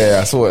Arsenal's goal. Yeah,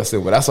 I saw it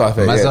still, but that's why I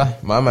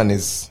think my man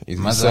he's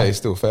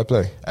still fair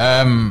play.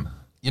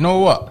 You know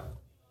what?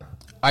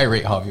 I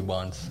rate Harvey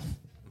Barnes.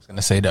 I'm just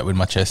gonna say that with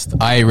my chest.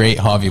 I rate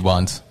Harvey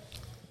Barnes.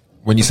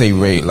 When you say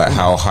rate, like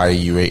how high are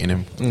you rating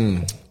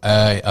him?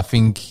 I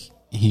think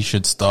he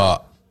should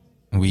start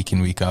week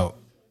in, week out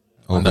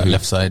on that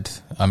left side.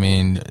 I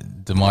mean,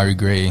 Damari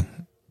Gray.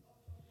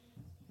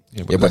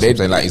 Yeah, but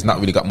they're like he's not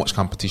really got much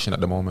competition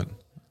at the moment.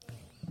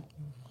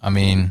 I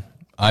mean,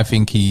 I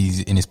think he's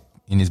in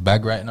his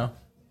bag right now.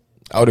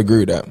 I would agree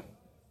with that.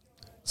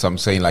 So I'm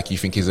saying, like, you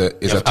think he's a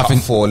top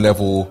 4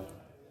 level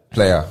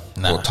player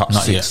or top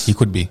 6? Yet. He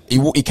could be.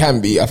 He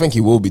can be. I think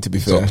he will be. To be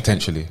fair, so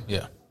potentially.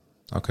 Yeah.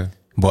 Okay.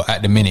 But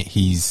at the minute,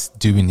 he's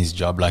doing his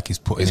job. Like he's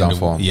putting. He's on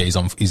form. Yeah,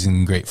 he's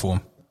in great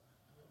form.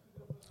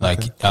 Like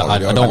okay. I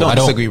don't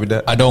disagree with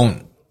that. I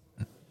don't.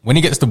 When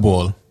he gets the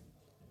ball,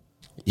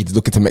 he's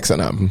looking to make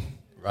something happen.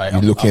 Right.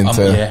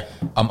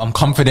 I'm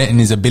confident in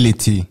his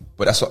ability.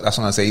 But that's what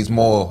I say.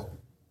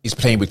 He's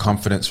playing with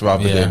confidence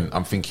rather than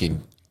I'm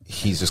thinking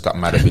he's just got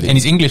mad ability. And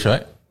he's English,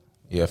 right?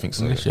 Yeah, I think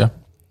so. English, yeah.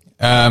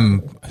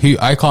 Who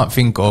I can't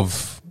think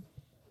of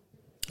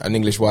an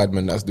English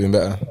wideman that's doing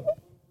better.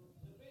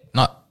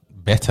 Not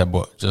better,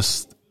 but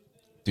just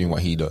doing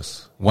what he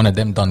does. One of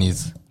them done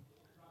is.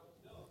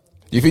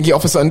 Do you think he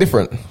offers something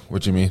different?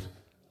 What do you mean?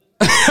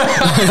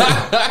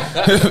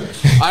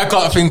 I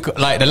can't think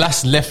like the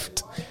last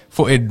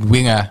left-footed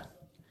winger.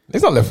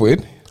 He's not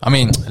left-footed. I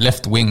mean,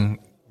 left wing,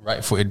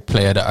 right-footed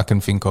player that I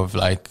can think of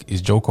like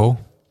is Joko.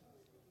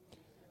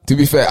 To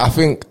be fair, I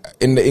think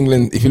in the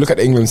England, if you look at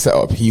the England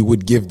setup, he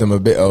would give them a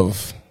bit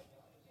of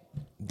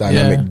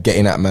dynamic,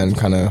 getting at man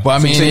kind of. But I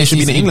mean, he should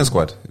be in the England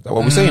squad. Is that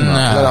what we're saying? No,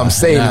 I'm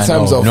saying in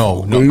terms of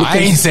no, I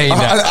ain't saying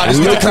that. I just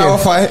want to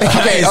clarify.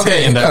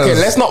 Okay,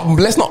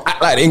 let's not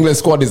act like the England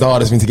squad is the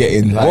hardest thing to get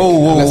in. Like,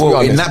 Whoa! let's be In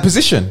honest. that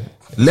position,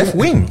 left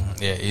wing.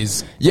 Yeah, it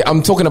is. Yeah,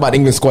 I'm talking about the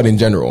England squad in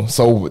general.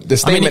 So the I mean,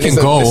 statement he can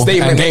is go the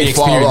statement and get the ain't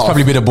far experience. off.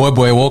 Probably be the boy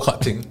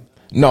Walcott thing.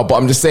 No, but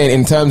I'm just saying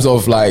in terms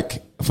of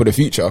like for the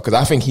future, because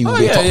I think he will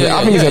be a top player.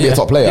 I think he's gonna be a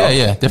top player.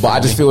 Yeah, But I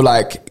definitely. just feel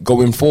like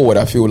going forward,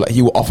 I feel like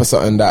he will offer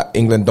something that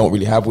England don't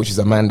really have, which is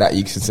a man that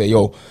you can say,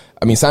 yo.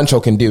 I mean, Sancho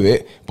can do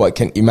it, but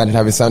can you imagine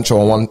having Sancho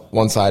on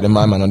one side and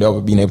my man on the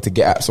other, being able to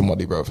get at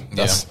somebody, bro?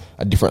 That's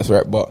a different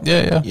threat. But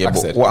Yeah, like I but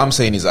said, what I'm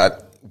saying is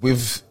that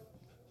with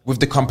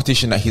the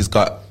competition that he's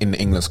got in the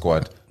England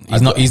squad,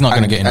 He's not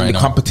going to get in and right the now.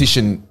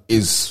 competition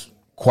is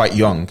quite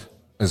young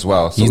as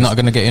well. So He's not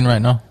going to get in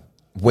right now.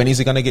 When is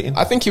he going to get in?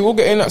 I think he will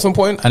get in at some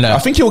point. And I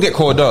think he'll get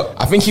called up.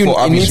 I think he for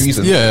obvious needs,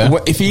 reasons. Yeah.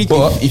 If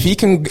he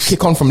can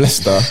kick on from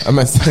Leicester, I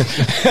mean,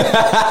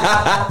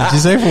 Did you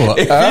say for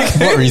what?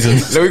 What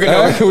reasons? we're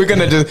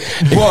gonna just.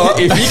 But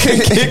if he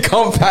can kick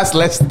on past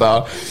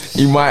Leicester,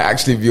 he might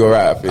actually be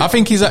alright. I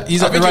think he's at the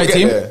think right he'll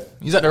team. get there.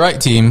 He's at the right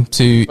team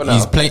to. For now.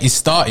 He's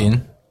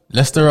starting.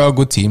 Leicester are a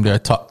good team. They're a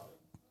top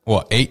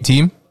 8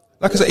 team.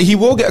 Like I said, he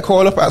will get a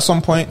call up at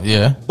some point.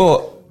 Yeah.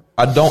 But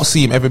I don't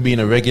see him ever being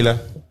a regular.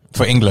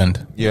 For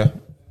England. Yeah.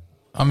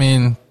 I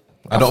mean,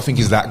 I don't think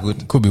he's that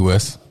good. could be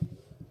worse.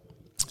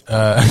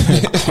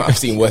 I've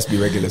seen worse be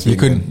regulars. You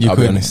could. I'll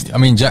be honest. I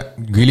mean, Jack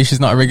Grealish is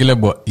not a regular,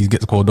 but he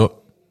gets called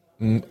up.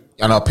 And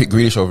I'll pick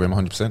Grealish over him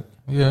 100%.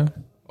 Yeah.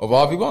 Of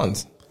Harvey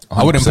Barnes.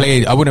 I wouldn't play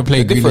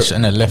different. Grealish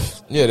in a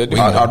left Yeah, they're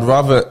winger different. I'd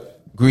rather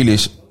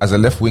Grealish as a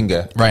left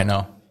winger right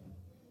now.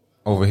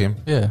 over him.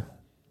 Yeah.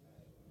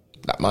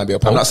 That might be a I'm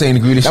poll. not saying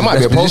Grealish That might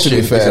be a poll to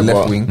be fair. is a left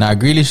but- wing. Nah,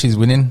 Grealish is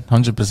winning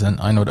 100%.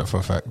 I know that for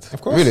a fact.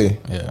 Of course. Really?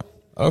 Yeah.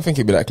 I don't think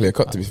it'd be that clear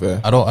cut. To be fair,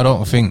 I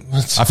don't think.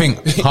 I think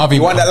Harvey.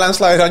 You want that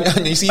landslide on your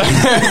CV?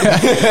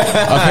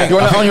 You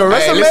want that on your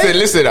Hey, resume?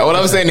 listen. What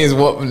I'm saying is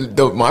what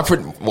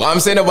I'm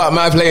saying about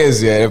my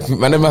players. Yeah,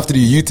 man, them have to do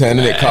U-turn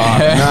in the car.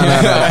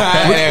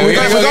 No. We're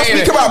gonna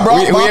speak about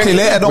Barkley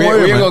later. Don't worry,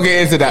 We ain't man. gonna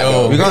get into that. Yo.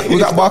 Though. We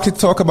got Barkley to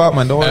talk about,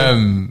 man. Don't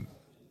worry.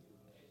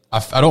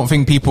 I don't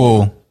think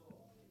people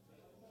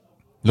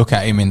look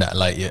at him in that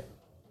light yet.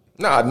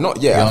 Nah,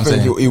 not yet. You know I what I'm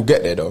think saying? he'll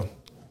get there though.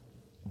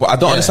 But I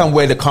don't understand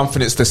where the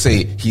confidence to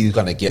say he's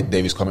gonna get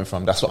there is coming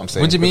from. That's what I'm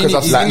saying. What do you mean? Because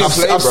I've He's- seen him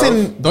play, I've bro.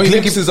 seen Don't you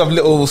think glimpses of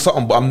little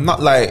something, but I'm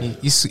not like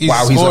He's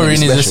wow, scoring, he's gonna be he's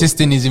special.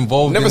 assisting, he's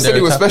involved. Never in said their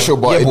he was attack. special,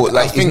 but Yeah, but I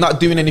like he's think- not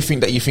doing anything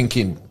that you're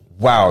thinking,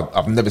 wow,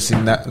 I've never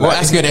seen that. Well, Like,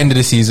 ask you at the end of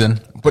the season.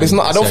 But it's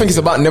not. I don't think it's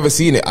about never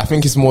seeing it. I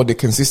think it's more the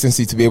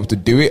consistency to be able to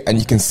do it, and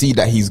you can see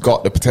that he's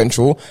got the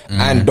potential.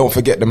 And don't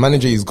forget, the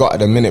manager he's got at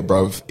the minute,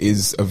 bruv,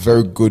 is a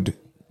very good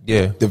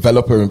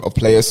developer of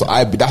players. So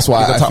that's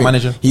why He's a I top think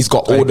manager. he's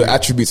got all the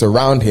attributes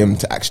around him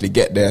to actually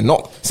get there.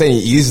 Not saying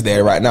he is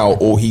there right now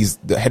or he's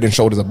the head and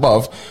shoulders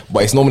above,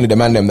 but it's normally the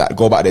man them that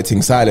go about their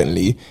thing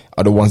silently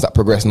are the ones that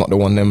progress, not the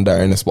one them that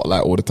are in the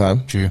spotlight all the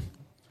time. True.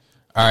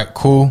 All right,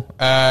 cool.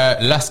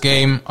 Last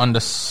game on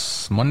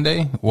this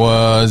Monday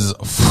was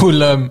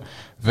Fulham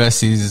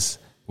versus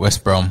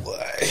West Brom.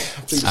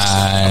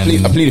 I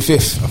plead the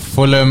fifth.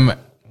 Fulham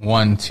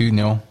won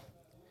 2-0.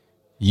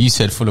 You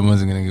said Fulham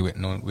wasn't going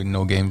to win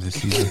no games this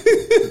season.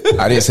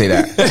 I didn't say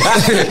that.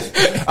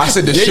 I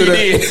said the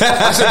shouldn't.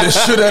 I said the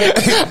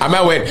shouldn't. I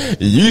mean, wait,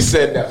 you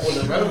said that.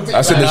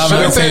 I said the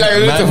shouldn't. say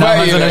like it's a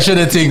fight, you know.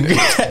 shoulda thing.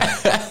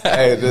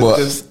 Hey, But-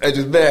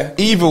 just there.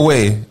 Either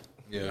way,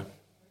 Yeah.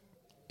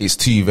 it's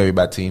two very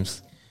bad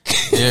teams.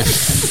 Yeah.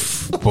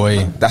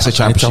 Boy. That's a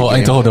championship I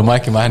need to game. hold the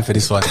mic in my hand for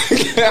this one.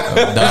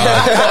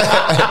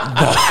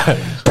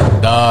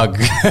 Dog.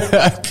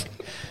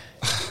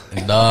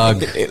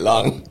 Dog. It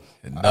long.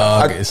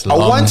 Dog. It's I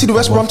long. wanted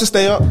West Brom to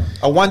stay up.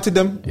 I wanted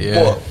them.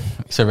 Yeah. But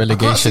It's a I can't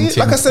relegation see it.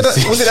 team. Like I said,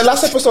 was it the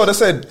last episode? I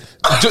said,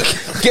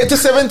 get to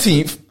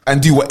 17th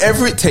and do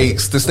whatever it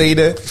takes to stay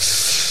there.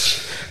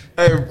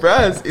 Hey,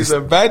 Braz, it's a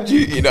bad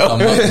duty, you know. I'm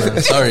not,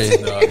 man. Sorry.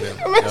 No,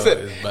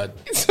 it's bad.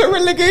 It's a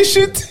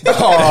relegation.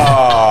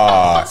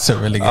 Oh, It's a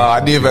relegation. I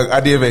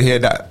didn't even hear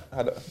that.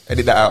 I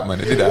did that out, man.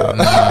 I did that out.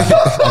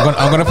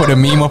 I'm gonna put a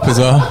meme up as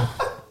well.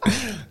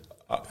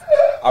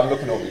 I'm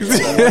looking over you.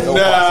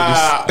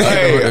 Nah,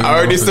 hey, I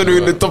already said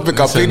with the topic.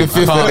 I played the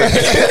fifth.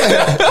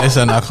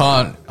 Listen, I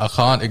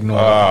can't ignore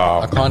it.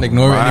 Oh, I can't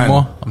ignore it man.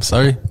 anymore. I'm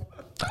sorry.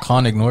 I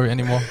can't ignore it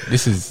anymore.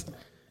 This is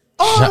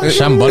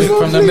shambolic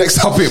from them. Next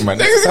topic, man.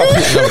 Next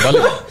topic.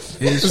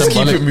 Shambolic. It is Just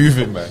keep shambolic. it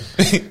moving, man.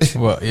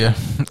 Well, yeah.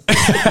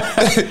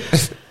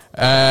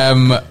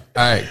 All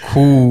right,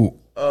 cool.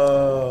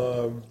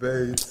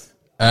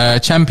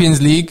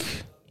 Champions League.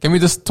 Can we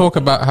just talk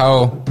about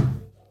how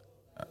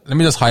let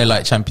me just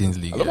highlight Champions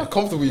League. I love how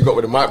comfortable you got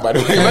with the mic, by the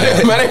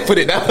way. Man, ain't put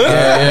it down.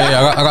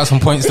 Yeah. I got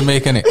some points to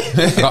make, innit?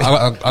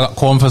 I got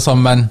corn for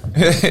some, man.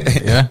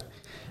 Yeah.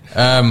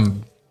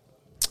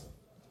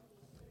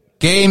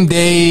 Game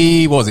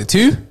day, what was it,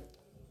 2?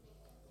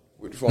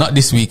 Which one? Not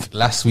this week,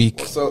 last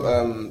week. So,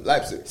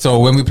 Leipzig. So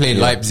when we played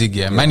Leipzig,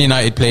 Man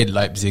United played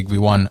Leipzig, we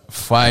won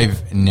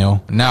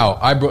 5-0. Now,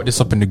 I brought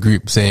this up in the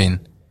group saying,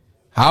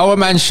 how a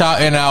man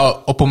shouting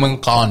out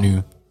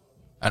Upamecano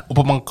and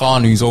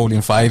Upamecano is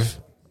holding 5?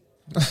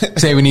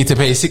 Say we need to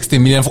pay 60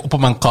 million for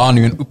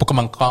Upamecano and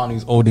Upamecano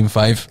is holding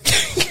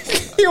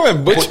 5. You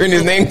went butchering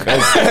his name,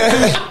 cuz.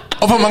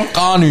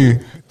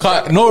 Upamecano.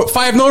 No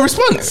 5, no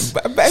response.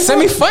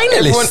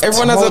 Semi-finalist.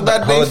 Everyone has a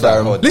bad day,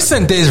 fam.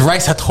 Listen, there's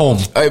Rice at home.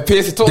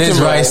 Pierce, talk to There's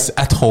him, Rice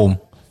at home.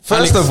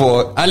 First of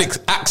all,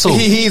 Axel.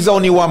 he's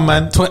only one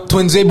man.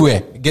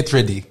 Twinzebue, get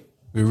ready.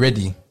 We're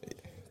ready.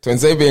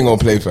 Twinzebue ain't gonna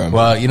play, fam.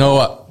 Well, you know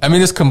what? I mean,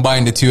 just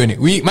combine the two, innit?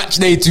 We match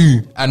day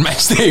 2 and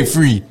match day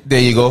 3.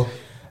 There you go.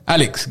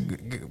 Alex,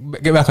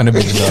 get back on the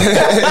bench, dog.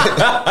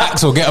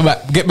 Axel,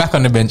 get back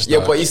on the bench, dog.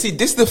 Yeah, but you see,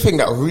 this is the thing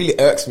that really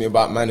irks me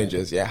about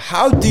managers, yeah?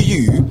 How do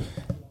you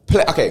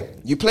play... Okay,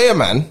 you play a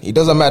man, he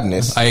does a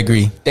madness. I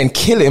agree. Then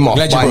kill him off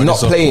Glad you by brought not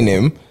this up. playing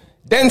him.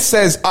 Then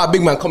says,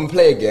 big man, come and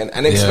play again.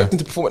 And expect him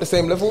to perform at the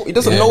same level. He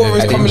doesn't know where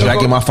he's And then coming drag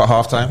from. him off at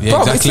halftime.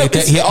 Yeah, Bro,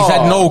 exactly. it's He's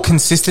had no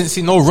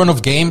consistency, no run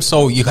of game.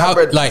 So you have,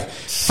 like,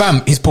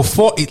 fam,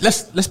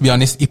 let's be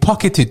honest, he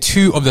pocketed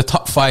 2 of the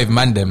top 5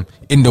 mandem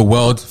in the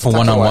world for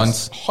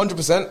one-on-ones.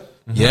 100%.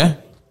 Yeah.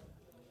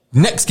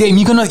 Next game,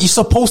 you're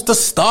supposed to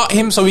start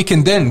him so he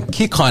can then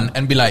kick on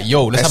and be like,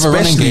 yo, let's have a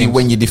running Especially game.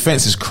 when your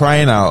defense is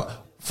crying out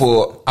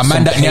for A man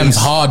some that pace. yams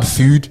hard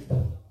food.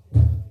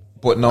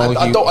 But no,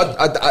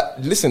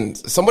 Listen,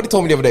 somebody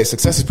told me the other day,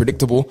 success is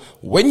predictable.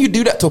 When you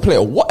do that to a player,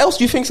 what else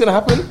do you think's going to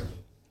happen?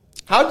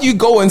 How do you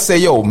go and say,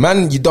 yo,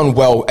 man, you done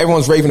well.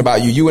 Everyone's raving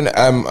about you. You and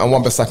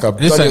Wan-Bissaka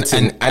done your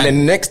thing.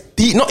 And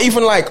then not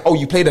even like, oh,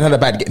 you played another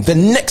bad game. The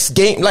next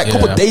game, like a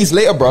couple of days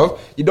later, bro,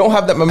 you don't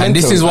have that momentum. And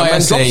this is why I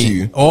man drops say,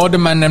 you. all the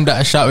man them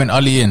that are shouting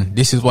Ali in,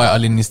 this is why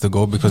Ali needs to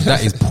go, because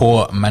that is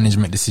poor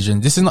management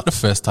decision. This is not the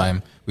first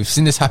time. We've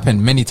seen this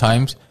happen many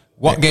times.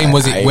 What game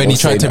was it when he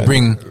tried to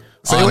bring...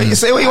 Say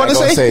what you want to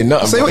say. Say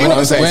nothing. Say what you want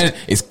to say.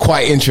 It's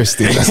quite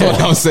interesting. That's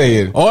what I'm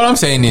saying. All I'm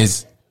saying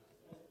is,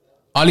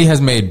 Ali has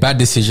made bad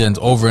decisions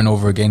over and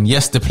over again.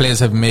 Yes, the players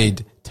have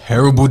made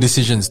terrible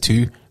decisions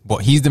too, but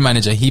he's the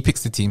manager. He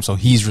picks the team, so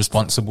he's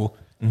responsible.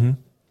 Mm-hmm.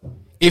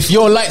 If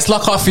your lights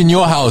lock off in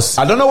your house,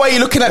 I don't know why you're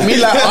looking at me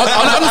like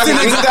I'm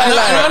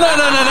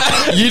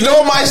No. You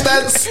know my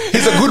stance.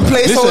 He's a good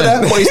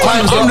placeholder, but his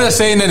time's I'm up. just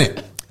saying,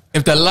 innit?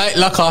 If the light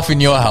lock off in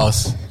your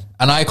house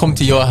and I come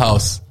to your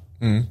house,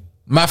 matter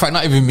of fact,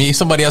 not even me,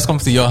 somebody else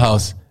comes to your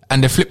house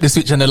and they flip the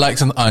switch and the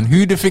lights are on,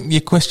 who do you think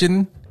you're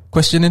questioning?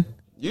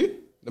 You?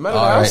 The man of the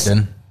All right house?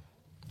 then.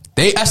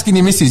 They asking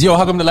your missus, yo,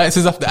 how come the lights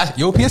is off?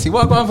 Yo, PSC,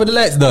 what going on for the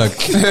lights, dog?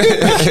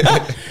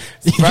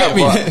 You get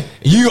me? But-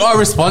 You are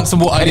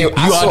responsible. You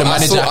are the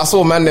manager. I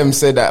saw man them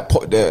say that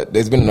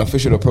there's been an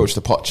official approach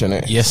to Poch,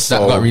 innit? Yes,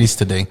 that got released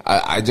today.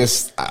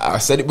 I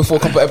said it before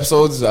a couple of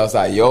episodes. I was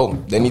like, yo,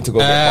 they need to go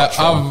get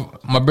Poch. fam.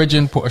 My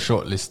brethren put a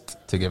short list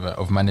together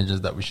of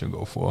managers that we should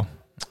go for.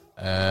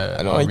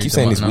 I know, I keep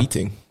saying this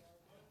meeting.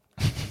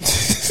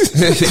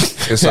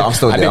 So I'm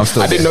still there.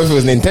 I didn't know if it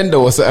was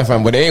Nintendo or something,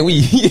 fam, but they ain't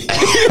we.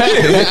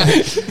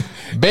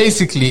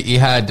 Basically, he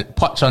had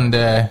Poch on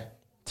there,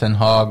 Ten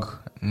Hag,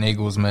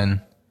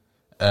 Nagelsmann,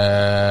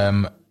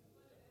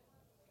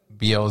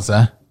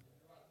 Bielsa,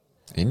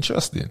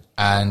 Interesting.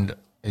 and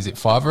is it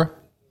Favre?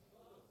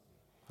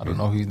 I don't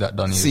know who that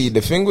done is. See,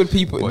 the thing with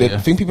people, But the yeah.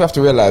 thing people have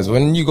to realize,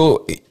 when you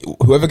go,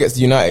 whoever gets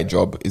the United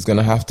job is going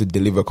to have to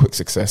deliver quick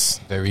success.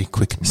 Very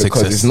quick Because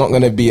success. it's not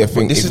going to be a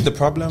thing. This is the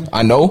problem.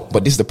 I know,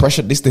 but this is the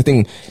pressure. This is the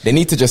thing. They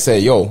need to just say,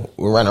 yo,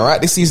 we ran all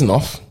right this season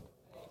off.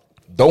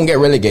 Don't get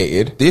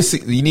relegated. This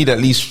you need at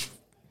least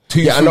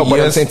 2 Yeah, I know, but I'm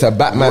years. saying to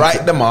Batman,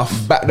 write them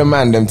off. Back the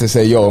man them to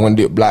say, yo, I'm gonna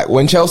do it. Like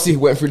when Chelsea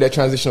went through their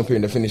transitional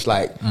period, they finished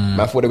like, man,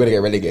 I thought they were gonna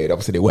get relegated.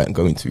 Obviously, they weren't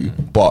going to.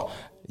 But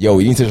yo,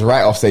 you need to just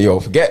write off. Say, yo,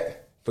 forget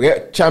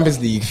Champions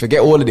League, forget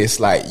all of this.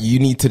 Like, you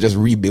need to just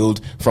rebuild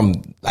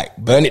from like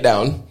burn it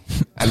down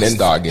and then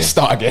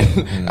start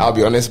again. I'll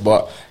be honest,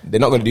 but they're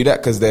not gonna do that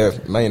because they're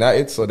Man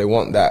United, so they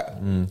want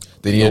that.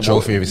 They need a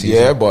trophy every season.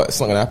 Yeah, but it's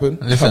not gonna happen.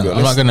 Listen, I'll be I'm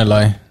not honest. gonna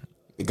lie.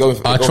 Our Go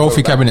trophy for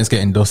it, man. cabinet's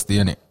getting dusty,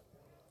 innit?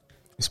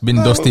 It's been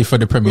dusty for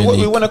the Premier We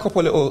League. won a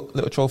couple little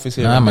trophies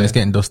here. Nah, and man, there. it's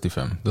getting dusty,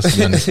 fam. Let's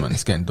be honest, man.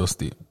 It's getting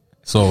dusty.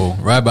 So,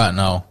 right about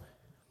now,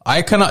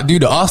 I cannot do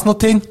the Arsenal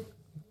thing.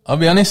 I'll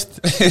be honest.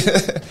 What's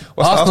the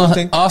Arsenal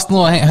thing?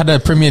 Arsenal ain't had a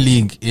Premier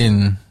League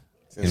in...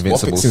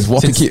 Invincibles. Since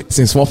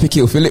Wappy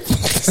killed Philip.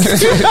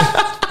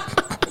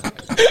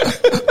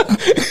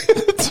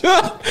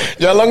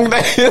 You're long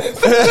day.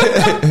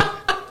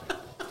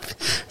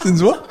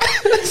 Since what?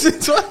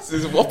 Since what?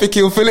 Since Wappy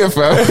killed Philip,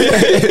 fam.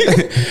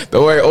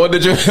 Don't worry, all the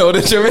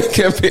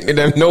Jamaican picnic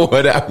them know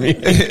what that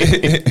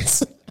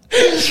means.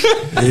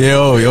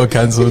 Yo, you're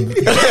cancelled.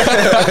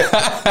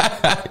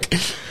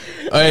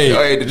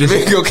 Hey, the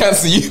Jamaica will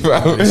cancel you,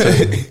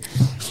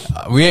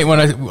 fam. we ain't won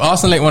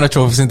Arsenal ain't won a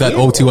trophy since that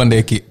 0-2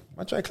 day kick.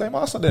 I try to claim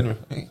Arsenal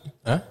then.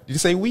 Huh? Did you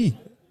say we?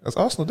 That's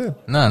Arsenal then.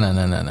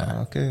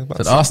 No. Okay.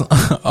 Said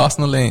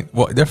Arsenal ain't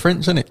what? They're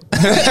French, isn't it?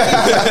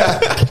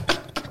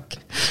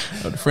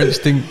 The French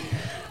thing.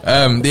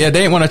 Yeah,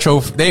 they ain't won a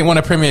trophy. They ain't won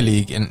a Premier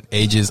League in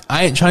ages.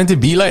 I ain't trying to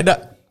be like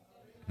that.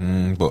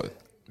 But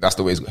that's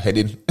the way it's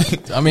heading.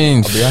 I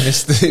mean, I'll be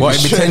honest.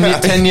 what? It'd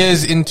be 10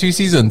 years in 2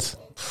 seasons.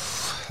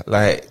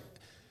 Like,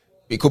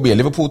 it could be a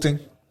Liverpool thing.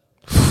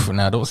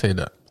 Nah, don't say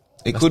that.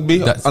 It could be.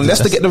 that's- Unless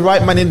they get the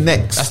right man in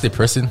next. That's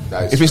depressing.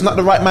 If it's not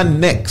the right man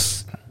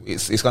next,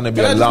 it's going to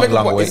be a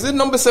long wait. Is the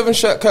number 7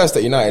 shirt cursed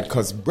at United?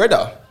 Because,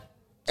 brother,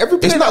 every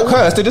It's not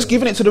cursed. They're just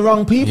giving it to the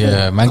wrong people.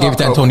 Yeah, man gave it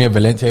to Antonio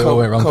Valencia. What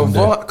went wrong from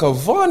there?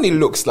 Cavani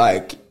looks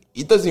like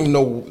he doesn't even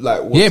know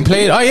like. What He ain't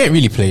played. He ain't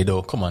really played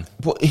though. Come on.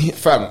 But,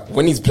 Fam,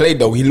 when he's played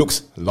though, he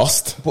looks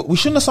lost. but we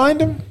shouldn't have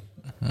signed him.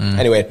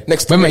 Anyway,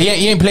 next. Remember, he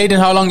ain't played in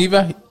how long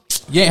either?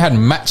 He ain't had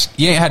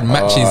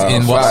matches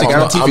in what? fam, six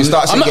months? guarantee if he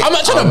starts I'm again-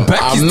 not trying to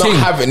back his I'm not team.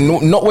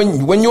 having not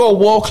when you're a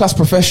world class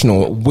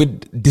professional with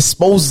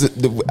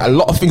a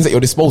lot of things at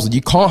your disposal.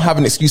 You can't have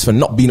an excuse for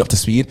not being up to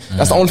speed.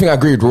 That's the only thing I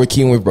agree with Roy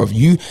Keane with, bro.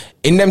 You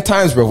in them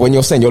times, bro, when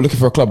you're saying you're looking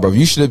for a club, bro,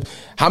 you should have.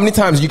 How many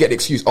times you get the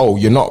excuse? Oh,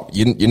 you're not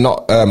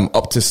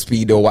up to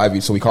speed or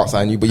whatever, so we can't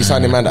sign you. But you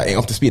sign a man that ain't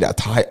up to speed at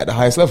the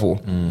highest level.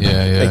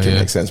 Yeah. Make it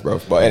make sense, bro.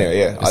 But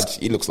anyway,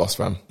 he looks lost,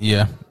 fam.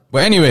 Yeah.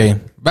 But anyway,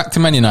 back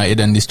to Man United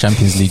and this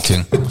Champions League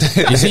thing.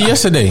 You see,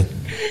 yesterday,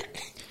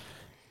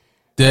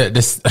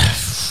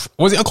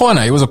 was it a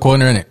corner? It was a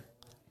corner, innit?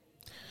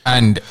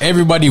 And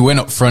everybody went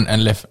up front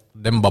and left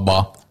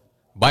Dembaba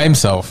by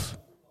himself,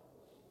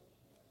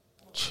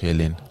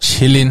 Chilling.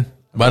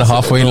 by the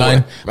halfway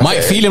line.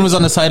 Mike Phelan was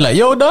on the side like,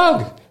 yo,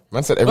 dog.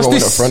 Man said everyone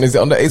went up this? front. Is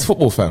it under 8's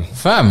football, fam?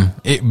 Fam,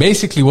 it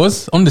basically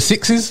was on the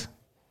 6s.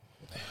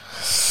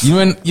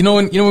 You know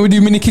when we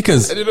do mini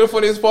kickers And you know the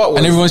funniest part was,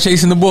 and everyone's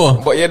chasing the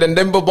ball, but yeah, then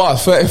Demba Bar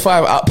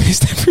 35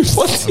 outpaced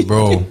everybody,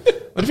 bro.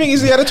 But the thing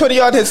is, he had a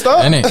 20-yard head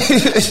start.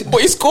 Innit?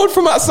 But he scored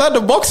from outside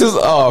the boxes.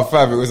 Oh,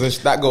 fam, it was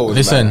that goal.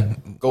 Listen,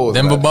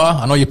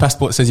 Dembaba, I know your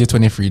passport says you're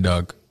 23,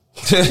 dog.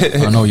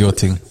 I know your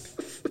thing.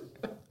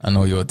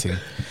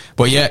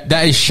 But yeah,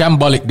 that is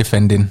shambolic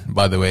defending,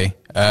 by the way.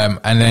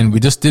 And then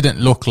we just didn't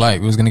look like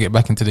we was going to get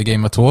back into the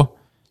game at all.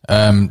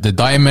 The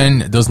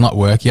diamond does not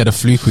work. He had a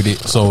fluke with it.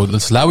 So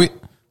let's allow it.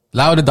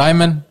 Allow the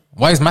diamond.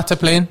 Why is Mata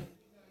playing?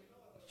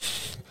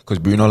 Because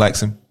Bruno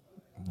likes him.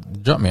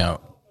 Drop me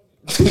out.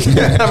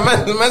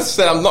 the man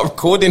said, I'm not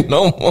recording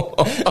no more.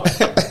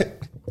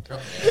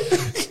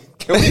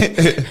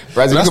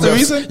 Braz, That's the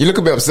reason? You look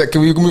a bit upset.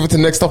 Can we move on to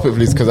the next topic,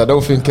 please? Because I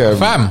don't think...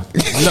 Fam.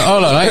 No,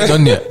 hold on, I ain't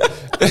done yet.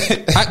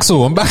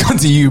 Axel, I'm back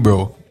onto you,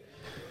 bro.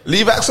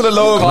 Leave Axel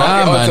alone. Can't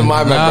Nah, get onto man.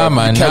 my man, Nah, bro.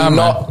 man. You Nah,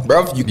 cannot, man.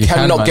 bro. You You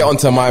cannot can, get man.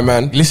 onto my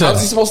man. Listen.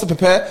 How's he supposed to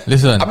prepare?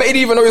 Listen. I bet he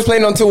didn't even know he was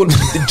playing until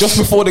just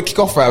before the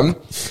kickoff, fam.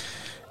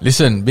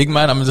 Listen, big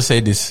man, I'm going to say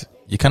this.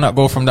 You cannot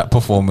go from that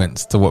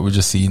performance to what we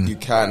just seen. You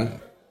can.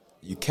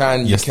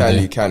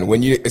 Yesterday. You can.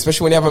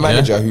 Especially when you have a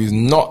manager who's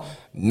not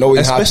knowing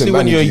Especially how to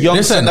when manage you're you. young.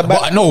 Listen,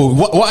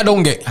 what I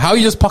don't get, how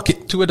you just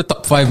pocket 2 of the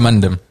top 5 man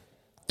them?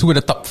 2 of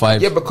the top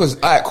 5. Yeah, because,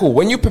 alright, cool.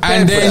 When you prepare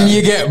And for then that,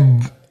 you get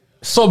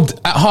subbed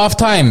at half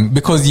time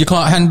because you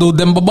can't handle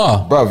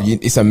Dembaba. bruv,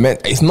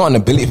 it's not an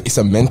ability, it's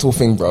a mental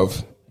thing,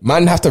 bruv.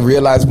 Man have to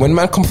realize when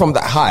man come from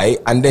that high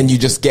and then you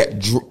just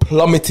get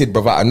plummeted,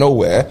 bruv, out of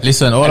nowhere.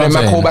 Listen, all and then I'm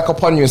man saying- call back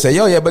upon you and say,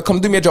 yo, yeah, but come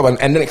do me a job and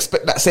then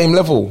expect that same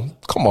level.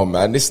 Come on,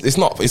 man. It's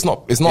not In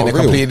a real.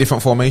 completely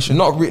different formation.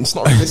 It's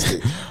not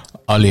realistic.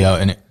 Ollie out,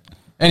 innit?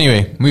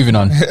 Anyway, moving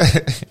on.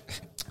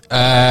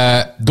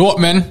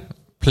 Dortmund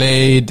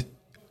played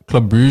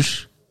Club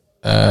Brugge.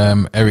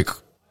 Eric.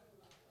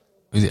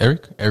 Is it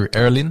Eric?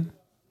 Erling?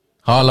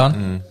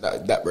 Haaland?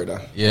 that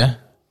brother. Yeah.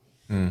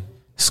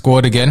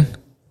 Scored again.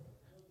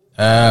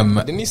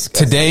 Didn't he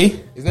Today.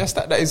 Isn't there a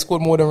stat that he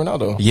scored more than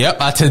Ronaldo?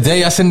 Yep,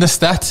 today I seen the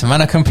stat.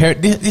 Man, I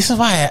compared. This is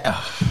why.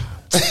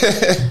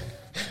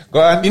 Go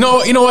on. You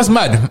know what's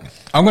mad?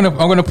 I'm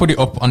gonna put it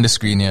up on the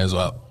screen here as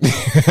well.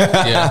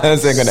 Yeah,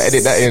 So I'm gonna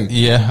edit that in.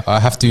 yeah, I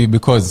have to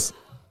because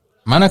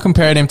man, I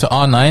compared him to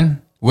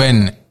R9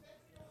 when,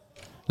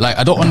 like,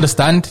 I don't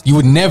understand. You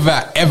would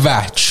never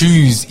ever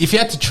choose if you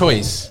had to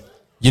choice.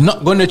 You're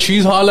not gonna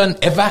choose Haaland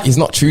ever. He's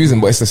not choosing,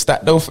 but it's the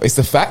stat though. It's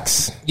the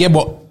facts. Yeah,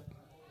 but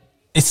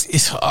it's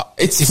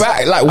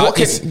fact. Like what?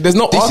 There's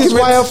no This argument. is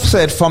why I've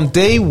said from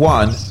day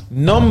one,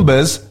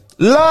 numbers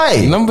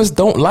lie. Numbers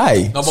don't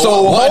lie. No, but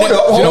So what are they-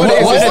 hold you know on,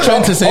 what hold they're on,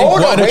 trying to say? hold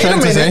What on, are they wait a trying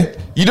to minute.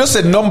 say? You just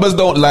said numbers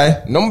don't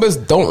lie. Numbers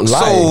don't lie.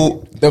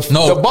 So,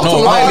 the bottom no,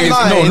 line is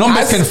R9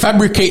 numbers as- can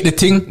fabricate the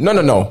thing.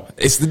 No.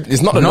 It's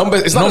not the No,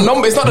 numbers. It's not no, the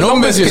numbers. It's not the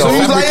numbers numbers. You can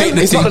know. fabricate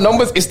the It's not the thing.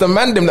 numbers. It's the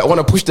man them that want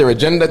to push their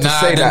agenda to Nah,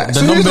 say the- that. the So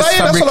who's numbers lying?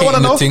 That's what I want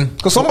to fabricating the know. thing.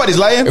 Because somebody's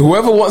lying.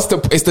 Whoever wants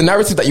to, it's the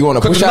narrative that you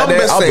want to push the out there.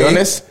 numbers I'll be say-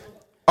 honest.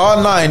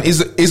 R9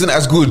 isn't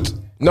as good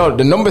No,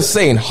 the numbers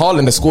saying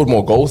Haaland has scored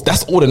more goals.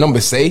 That's all the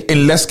numbers say.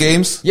 in less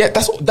games, Yeah,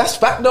 that's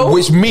fact though.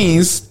 which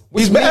means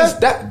He's Which means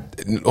better.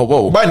 that. Oh,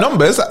 whoa. By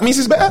numbers, that means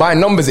he's better. By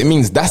numbers, it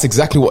means that's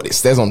exactly what it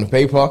says on the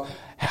paper.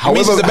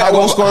 means he's a better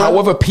goal scorer?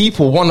 However,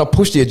 people want to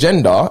push the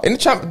agenda in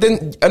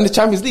the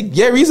Champions League.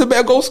 Yeah, he's a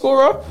better goal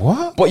scorer.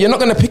 What? But you're not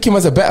going to pick him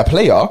as a better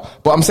player.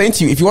 But I'm saying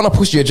to you, if you want to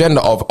push the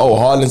agenda of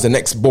Haaland's the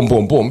next boom,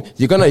 boom, boom,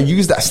 you're going to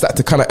use that stat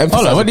to kind of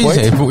emphasize. Hold on, what the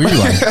did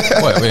you point.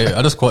 say? Wait,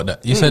 I just caught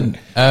that. You said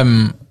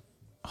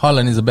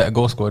Haaland is a better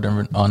goal scorer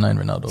than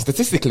R9 Ronaldo.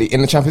 Statistically,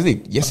 in the Champions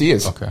League, yes, he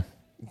is. Okay.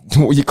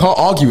 You can't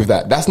argue with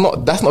that. That's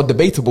not a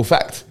debatable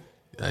fact.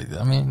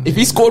 I mean, If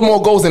he scored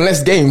more goals in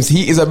less games,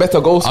 he is a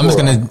better goal scorer.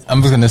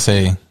 I'm just gonna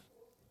say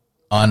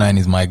R9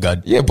 is my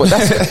god. Yeah, but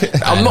that's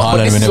I'm not.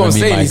 But Haaland this is will what I'm never be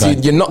saying. my Is guy.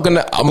 you're not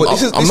gonna. I'm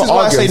This is not why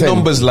I arguing. say I'm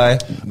numbers lie.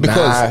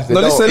 Because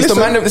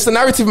it's the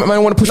narrative that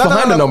man want to push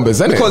behind the numbers,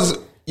 isn't it? Because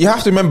you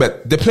have to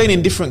remember they're playing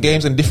in different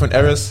games and different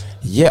eras.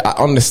 Yeah,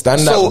 I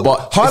understand that, So,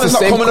 but Haaland's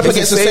not coming up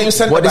against the same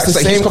centre What is backs the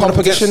that he's same coming up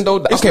competition against. though?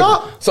 It's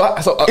not.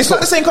 It's not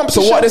the same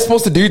competition. So what are they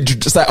supposed to do?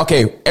 Just like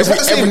It's not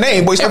the same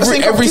name, but it's not the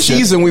same every competition.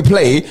 season we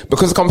play,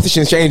 because the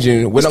competition is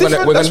changing, we're different,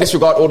 gonna that's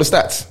disregard all the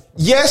stats.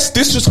 Yes,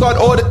 disregard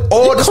all the You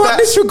can't stats.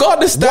 disregard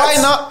the stats. Why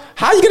not?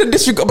 How are you gonna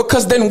disregard?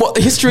 Because then what?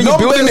 The history you're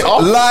building it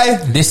up. Lie.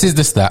 This is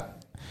the stat.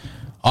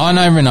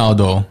 R9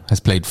 Ronaldo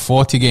has played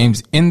 40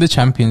 games in the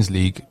Champions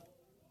League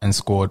and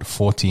scored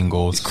 14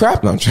 goals.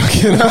 Crap, no, I'm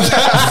joking.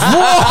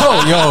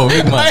 Whoa, yo,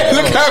 big man. Hey,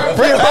 look at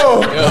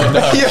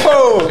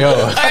Yo.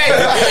 Hey,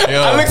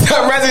 I looked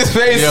at Raz's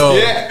face. Yo.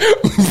 Yeah,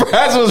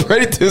 Raz was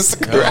ready to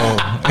scrap.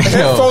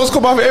 Headphones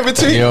come off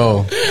everything.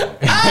 Yo,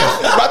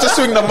 About to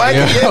swing the mic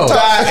again.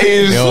 That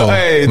is, yo,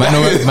 hey, man,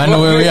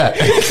 know where we at?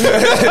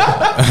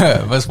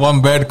 That's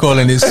one bird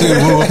calling it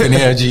soon. We're up in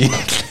here, G.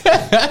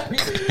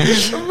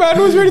 man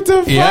was ready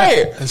to fight.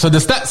 Yeah. So the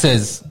stat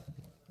says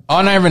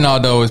R9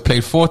 Ronaldo has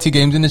played 40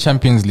 games in the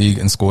Champions League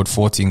and scored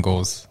 14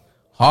 goals.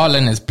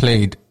 Haaland has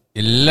played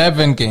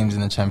 11 games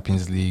in the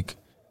Champions League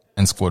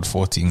and scored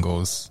 14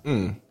 goals.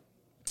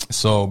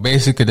 So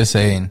basically they're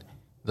saying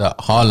that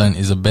Haaland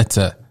is a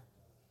better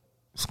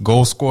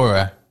goal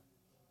scorer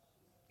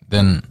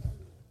than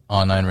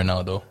R9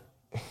 Ronaldo.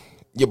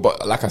 Yeah,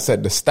 but like I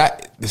said, the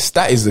stat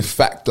is a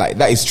fact. Like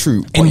that is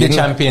true. In But the you know,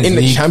 Champions in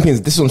the League.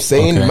 Champions, this is what I'm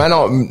saying.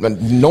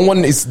 Okay. No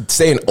one is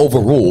saying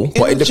overall,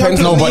 but it the depends.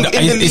 Champions No, League, but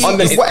in the it's,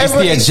 league, it's,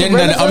 whatever, it's it's the agenda.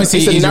 irrelevant. Obviously,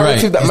 It's the he's right.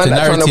 narrative that It's man the are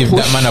trying to narrative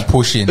push. that man are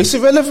pushing. It's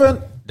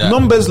irrelevant. Yeah.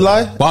 Numbers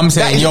lie. But I'm That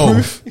saying, is yo,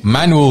 proof.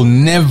 man will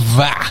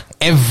never,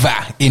 ever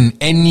in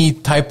any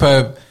type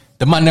of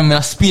the man them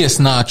in space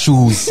now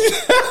choose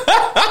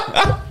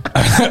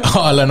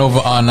Haaland over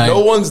R9. No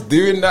one's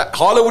doing that.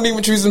 Haaland wouldn't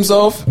even choose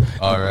himself.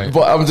 All right.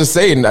 But I'm just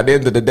saying, at the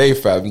end of the day,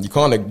 fam, you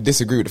can't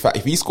disagree with the fact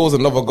if he scores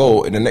another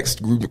goal in the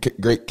next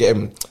great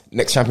game,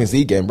 next Champions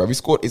League game, bro, he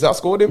scored. Is that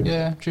scored him?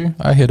 Yeah, true.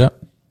 I hear that.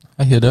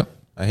 I hear that.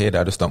 I hear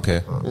that. I just don't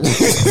care.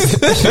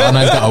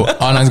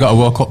 R9's got a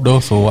World Cup though,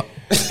 so what?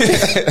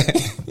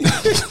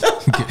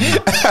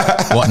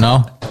 What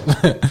now?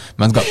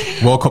 Man's got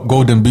World Cup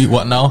golden boot.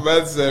 What now?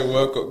 Man said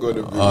World Cup going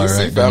to be. All You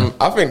see, right, fam.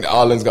 I think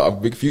Haaland's got a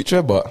big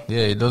future, but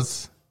Yeah, it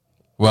does.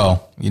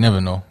 Well, you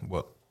never know.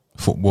 But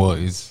football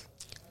is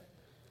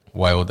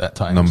wild at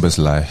times. Numbers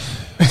lie.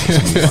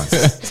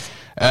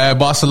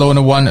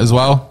 Barcelona won as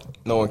well.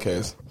 no one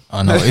cares.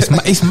 I know it's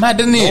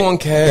mad, isn't it? No one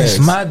cares.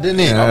 It's mad, isn't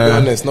it? I'll be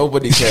honest,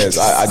 nobody cares.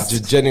 I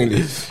just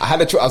genuinely, I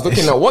had a choice. I was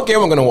looking at what game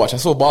I'm going to watch. I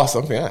saw Barca.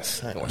 I'm thinking, I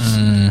ain't watch.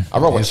 I'd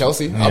rather watch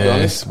Chelsea. I'll be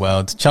honest.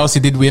 Well,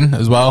 Chelsea did win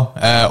as well.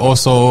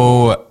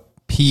 Also,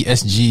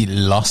 PSG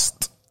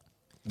lost.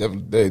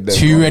 They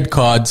 2 red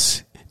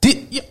cards.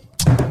 Hang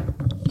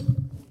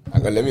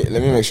on, let me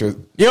make sure.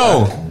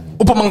 Yo,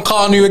 Upamecano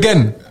Kanu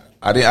again,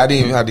 I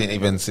didn't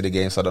even see the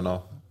game, so I don't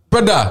know.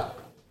 brother.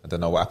 I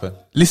don't know what happened.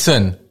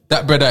 Listen,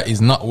 that brother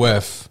is not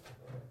worth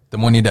the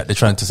money that they're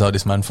trying to sell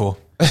this man for.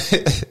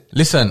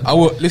 Listen,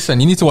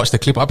 you need to watch the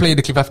clip. I'll play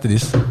the clip after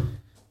this.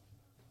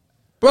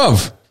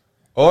 Bruv,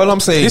 All I'm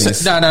saying listen,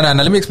 is, no,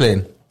 let me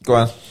explain. go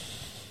on.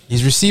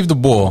 He's received the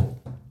ball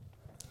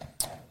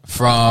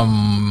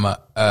from,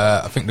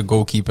 I think the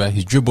goalkeeper.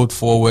 He's dribbled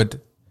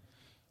forward,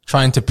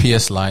 trying to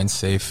pierce lines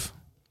safe.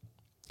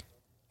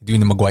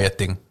 Doing the Maguire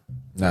thing.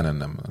 No. No.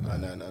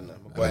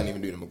 Maguire ain't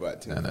even doing the Maguire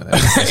thing. No.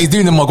 He's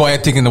doing the Maguire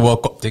thing in the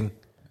World Cup thing.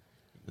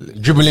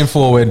 Dribbling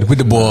forward with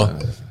the ball,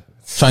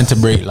 trying to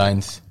break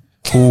lines.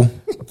 Cool.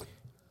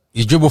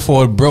 He's dribbled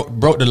forward,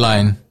 broke the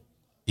line.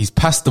 He's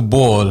passed the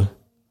ball.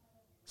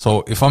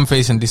 So if I'm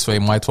facing this way,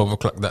 my 12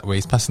 o'clock that way,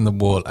 he's passing the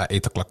ball at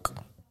 8 o'clock.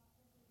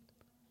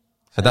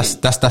 So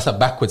that's a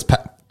backwards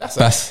That's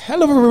pass. a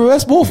hell of a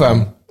reverse ball,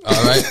 fam.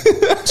 All right.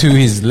 To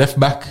his left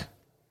back.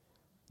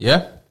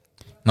 Yeah.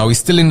 Now he's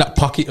still in that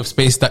pocket of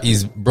space that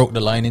he's broke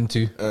the line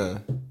into.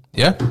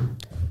 Yeah.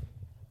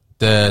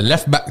 The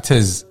left back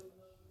has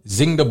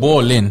zinged the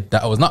ball in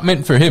that was not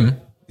meant for him.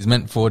 It's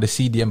meant for the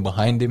CDM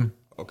behind him.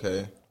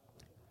 Okay.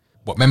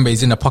 But remember,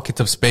 he's in a pocket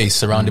of space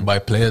surrounded by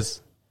players.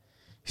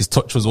 His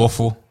touch was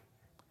awful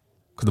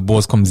because the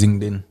ball's come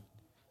zinged in.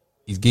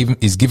 He's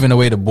given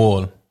away the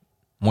ball.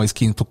 Moise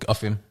Keane took it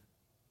off him.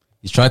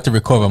 He's tried to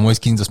recover. Moise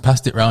Keane just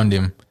passed it round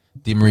him.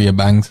 Di Maria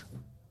bangs.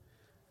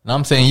 Now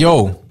I'm saying,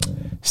 yo,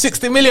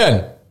 60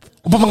 million.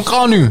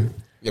 Upamecano.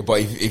 Yeah,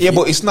 but if Yeah,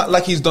 but it's not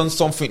like he's done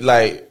something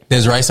like.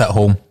 There's rice at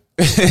home.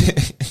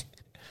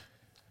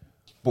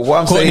 But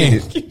what I'm Courtney.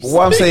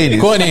 saying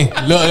is, Courtney,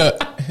 look.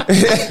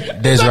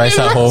 There's rice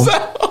at home.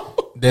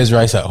 There's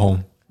rice at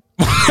home.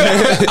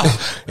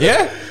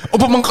 Yeah?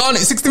 Upamecano,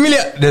 60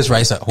 million. There's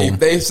rice at home.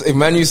 if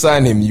Manu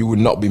sign him, you would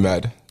not be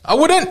mad, I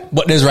wouldn't,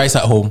 but there's rice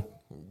at home.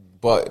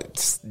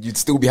 but you'd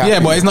still be happy. Yeah,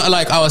 but it's not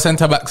like our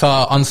centre backs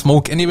are on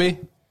smoke anyway.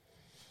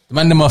 The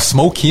man them are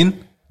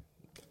smoking.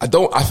 I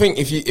think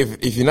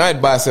if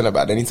United buy a centre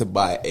back, they need to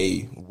buy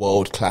a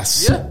world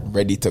class, Yeah.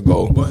 ready to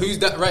go. But who's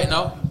that right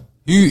now?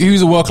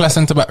 Who's a world class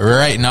centre back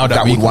right now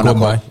that we would could wanna go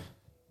buy? come.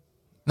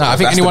 No, I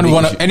think That's anyone the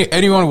would big want to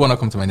anyone would want to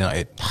come to Man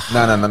United.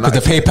 no. Because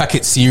the pay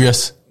packet's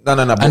serious. No.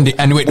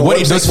 And what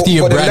it does to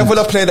your the brand. level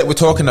of player that we're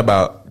talking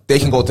about, they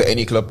can go to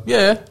any club.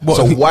 Yeah, but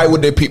So why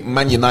would they pick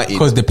Man United?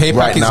 because the pay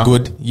right packet's now?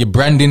 good, your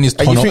branding is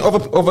And ton you up.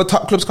 think other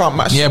top clubs can't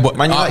match? Yeah, but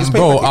Man United's pay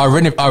bro,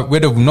 packet? we're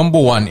the number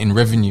one in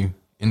revenue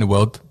in the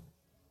world.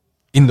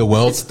 In the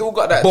world. It's still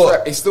got that.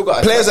 But it's still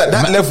got players at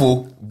that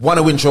level want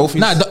to win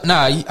trophies. Nah,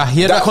 I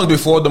hear that. That comes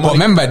before the But money.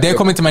 remember, they're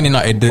coming to Man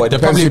United. But it They're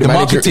depends probably who the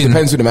marketing.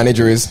 Depends who the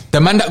manager is. The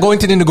man that go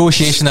into the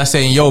negotiation are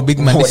saying, "Yo, big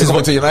man, What, this is is going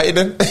what." to United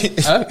then?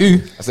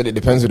 Who? I said it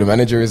depends who the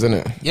manager is, isn't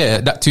it? Yeah,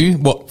 that too.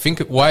 But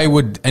why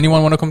would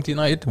anyone want to come to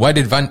United? Why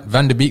did Van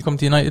der Beek come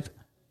to United?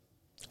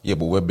 Yeah,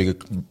 but we're bigger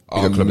club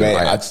Mate, than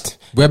Ajax.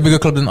 We're a bigger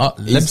club than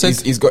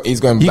Leipzig. He's going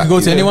He back. could go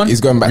to anyone?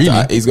 He's going back.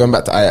 Really? He's going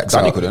back to Ajax.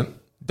 Danny couldn't.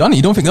 Donny,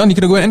 you don't think Donny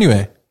could have gone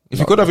anywhere? If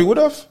he could have, he would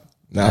have.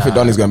 Nah, I think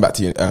Donny's going back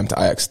to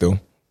Ajax still.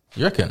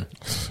 You reckon?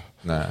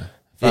 Nah,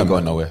 he ain't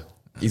going nowhere.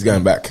 He's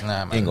going back.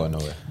 Nah, He ain't going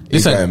nowhere.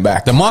 He's Listen, going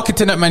back. the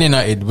marketing at Man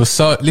United was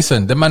so.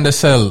 Listen, the man that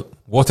sell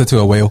water to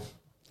a whale.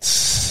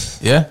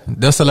 Yeah,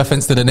 they'll sell a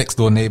fence to the next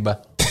door neighbor.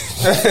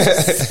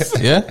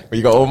 Yeah, But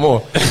you got one more.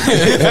 Nah, you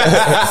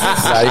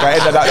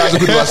got to that. That's a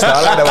good one. Star.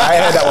 I like that one. I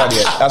heard that one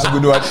yet. That's a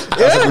good one.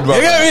 That's a good one.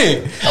 You get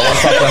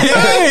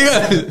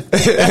me?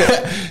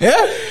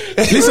 Yeah.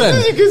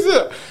 Listen,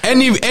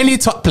 any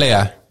top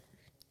player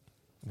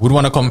would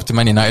want to come to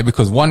Man United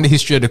because one, the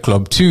history of the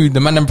club. Two, the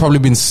man them probably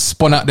been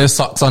spun out their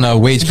socks on a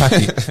wage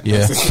packet.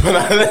 Yeah,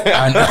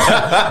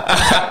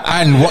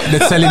 and what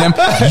they're telling them,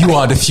 you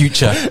are the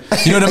future.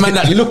 You know the man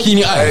that look in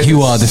your eye,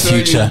 you are the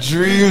future.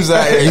 Dreams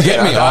out here. You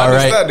get me? I All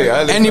right. understand it, I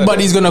understand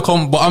Anybody's it. gonna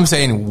come, but I'm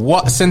saying,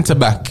 what centre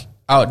back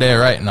out there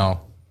right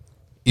now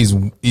is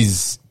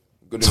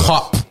Good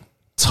enough.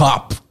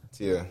 top,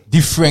 Yeah.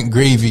 different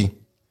gravy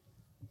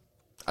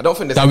I don't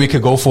think there's that we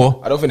could go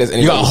for? I don't think there's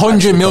any. You got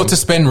 100 mil to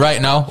spend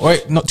right now. Or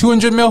wait, not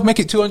 200 mil. Make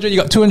it 200. You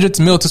got 200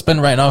 mil to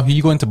spend right now. Who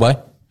you going to buy?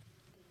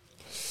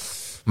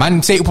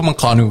 Man, say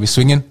Upamecano, we're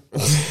swinging.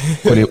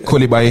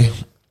 Koulibaly.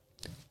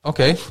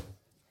 Okay.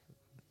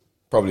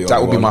 Probably That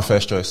only would be one. my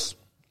first choice.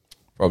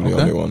 Probably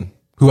Okay. only one.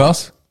 Who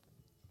else?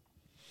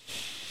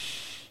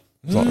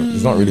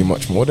 There's not really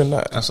much more than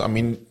that. That's, I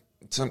mean,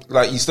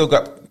 like you still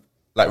got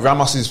like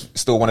Ramos is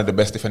still one of the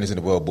best defenders in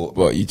the world, but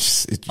But you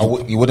just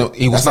you wouldn't.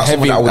 He was not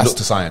someone that I would look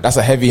to sign. That's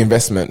a heavy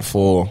investment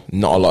for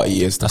not a lot of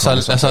years. To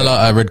That's come. a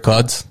lot of red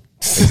cards.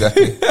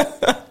 Exactly.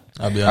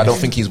 I'll be honest. I don't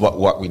think he's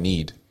what we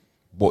need,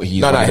 but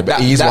he's No, one of the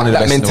best. He's one of the that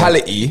best. in the world.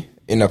 mentality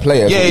in a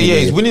player. is Yeah, what you yeah,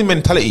 need. he's winning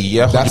mentality.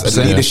 Yeah, That's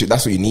 100%. leadership.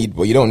 That's what you need.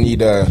 But you don't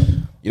need a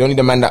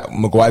man that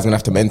Maguire's gonna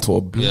have to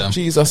mentor. Yeah.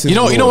 Jesus, You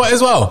know what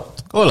as well?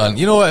 Hold on.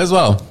 You know what as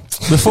well?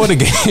 Before the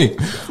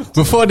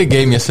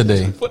game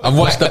yesterday, I've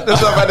watched that.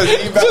 That's not bad as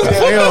he back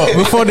there. Yo,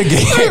 before the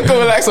game,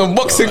 Going like some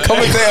boxing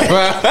commentator,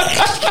 man.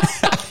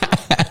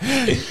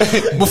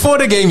 before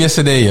the game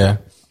yesterday, yeah,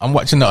 I'm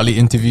watching the Oli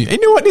interview. And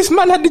you know what this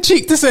man had the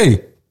cheek to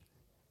say?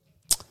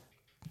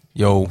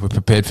 Yo, we're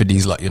prepared for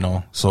these, like, you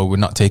know, so we're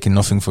not taking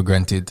nothing for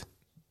granted.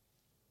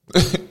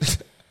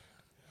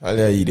 Oh,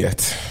 yeah,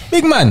 idiot.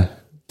 Big man,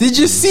 did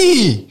you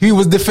see who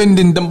was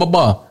defending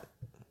Dembaba?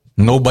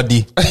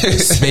 Nobody.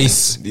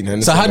 Space. Dean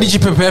Henderson, So how did you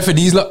prepare for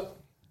these, like?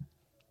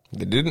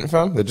 They didn't,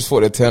 fam. They just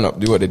thought they'd turn up,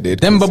 do what they did.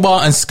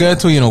 Dembaba and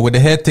Skirtle, you know, with the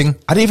hair thing.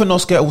 I didn't even know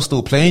Skirtle was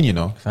still playing. You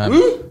know,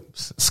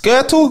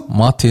 Skirtle,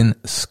 Martin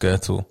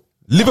Skirtle.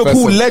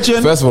 Liverpool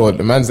legend. First of all,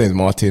 the man's name's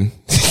Martin.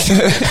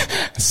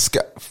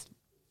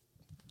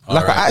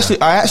 Like I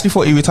actually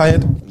thought he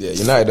retired. Yeah,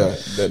 United.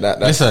 That's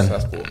Listen,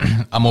 that's cool.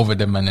 I'm over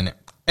them, man, innit?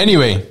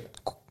 Anyway,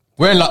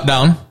 we're in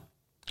lockdown.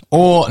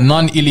 All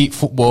non-elite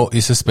football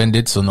is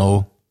suspended, so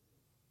no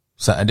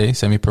Saturday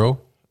semi-pro,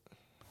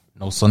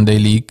 no Sunday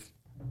league,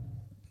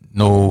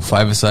 no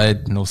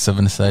five-a-side, no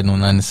seven-a-side, no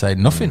nine-a-side,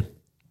 nothing.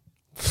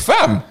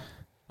 Fam.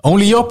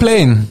 Only you're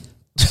playing.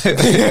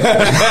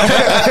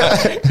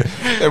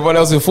 Everyone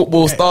else in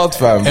football starts,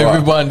 fam. but-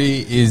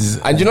 Everybody is.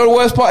 And you know the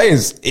worst part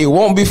is, it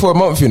won't be for a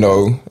month, you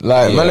know.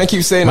 Like, man, I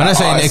keep saying... Man, like,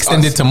 I'm saying it's-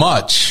 extended to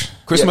March.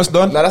 Christmas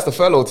done. Nah, that's the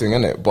furlough thing,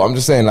 isn't it? But I'm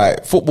just saying,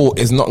 like, football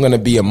is not going to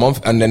be a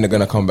month and then they're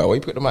going to come back. What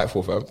you put the mic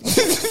for, fam?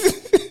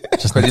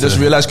 Because you just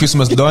realized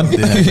Christmas done. Yeah,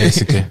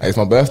 basically. It's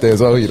my birthday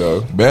as well, you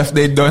know.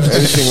 Birthday done.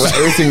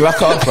 Everything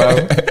lock up,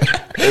 fam.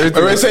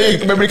 Everything. Say,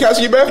 remember to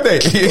cancel your birthday.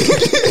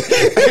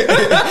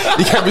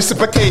 You can't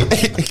reciprocate.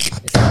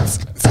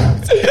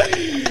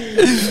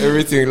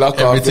 Everything lock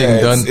up. Everything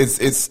Yeah, done.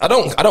 It's I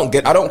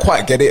don't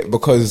quite get it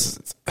because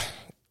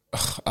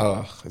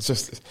it's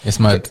just It's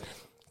mad.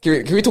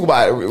 Can we talk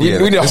about it? We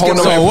need a let's whole get-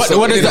 nother so episode.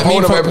 What does that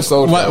mean for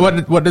episode?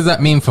 what does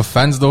that mean for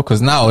fans though?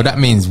 Because now that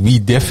means we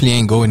definitely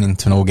ain't going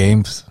into no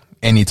games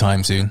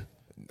anytime soon.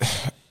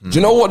 Do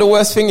you know what the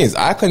worst thing is?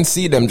 I can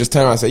see them just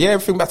turn around and say, "Yeah,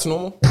 everything back to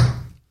normal."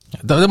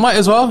 They might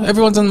as well.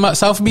 Everyone's on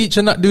South Beach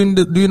and not doing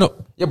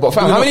up. Yeah, but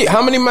fam,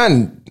 how many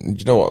man?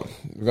 You know what?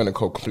 We're gonna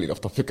go completely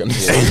off topic.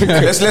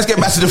 Let's get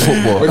back to the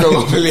football. We're gonna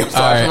go completely off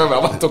topic. All right. Remember, I'm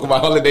about to talk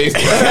about holidays.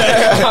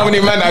 How many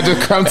men I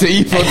just crammed to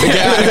Epo to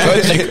get out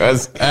of the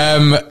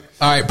country?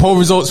 All right, poll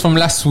results from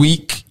last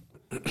week.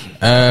 Me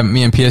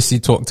and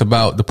PSC talked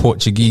about the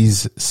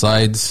Portuguese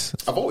sides.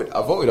 I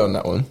voted on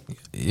that one.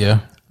 Yeah,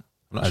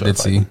 not I sure did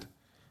if I see.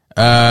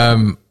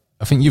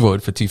 I think you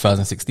voted for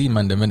 2016,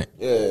 man, the minute.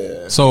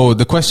 Yeah. So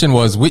the question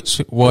was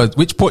which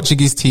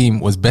Portuguese team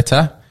was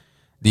better?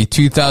 The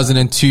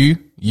 2002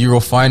 Euro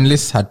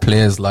finalists had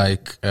players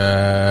like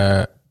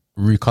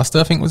Rui Costa,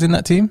 I think, was in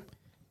that team.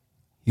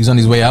 He was on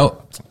his way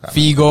out.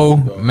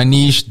 Figo,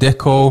 Maniche,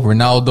 Deco,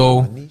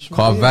 Ronaldo,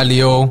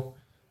 Carvalho.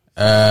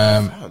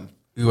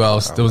 Who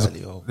else? There was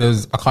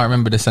I can't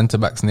remember the centre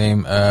back's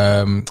name.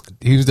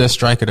 He was their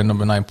striker, the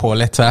number 9,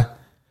 Pauleta.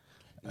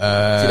 See,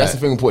 that's the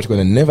thing with Portugal.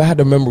 They never had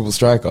a memorable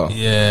striker.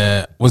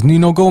 Yeah, was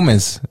Nuno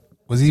Gomez?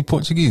 Was he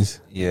Portuguese?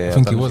 Yeah, I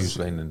think he don't know if was.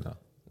 playing in that.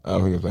 I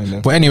don't think he's playing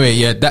there. But anyway,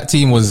 yeah, that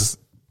team was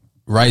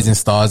rising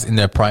stars in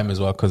their prime as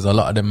well because a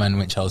lot of them men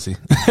went Chelsea.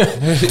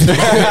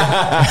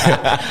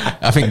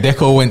 I think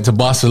Deco went to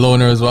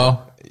Barcelona as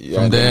well. Yeah,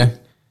 from there,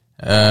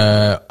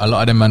 a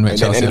lot of them men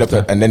went And then,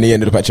 Chelsea. and then he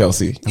ended up at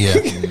Chelsea.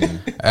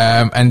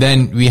 Yeah. And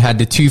then we had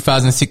the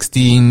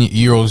 2016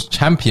 Euros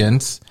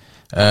champions,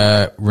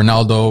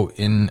 Ronaldo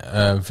in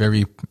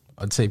very,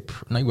 I'd say,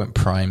 no, he went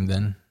prime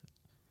then.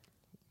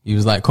 He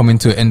was like coming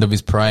to the end of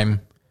his prime,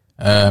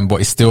 but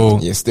he's still,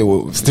 Yeah,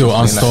 still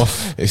on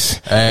stuff. It's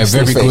Very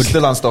still fake. good.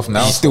 Still on stuff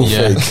now. He's still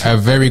Yeah, fake. a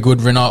very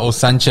good Renato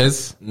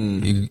Sanchez.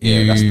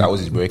 that was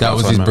his breakout. That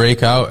was his man.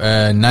 breakout.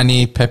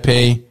 Nani,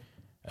 Pepe,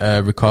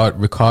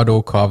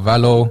 Ricardo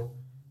Carvalho.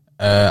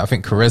 I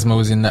think Quaresma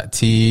was in that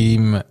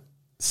team.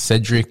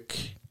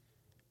 Cedric,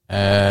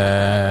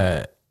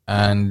 and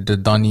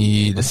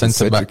the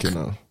centre back Cedric, you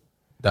know.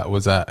 that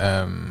was at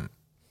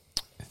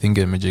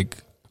Thingamajig.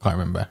 I can't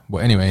remember, but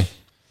anyway,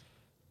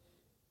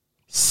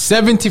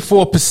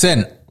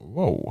 74%.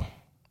 Whoa.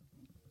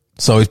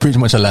 So it's pretty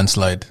much a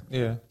landslide.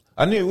 Yeah,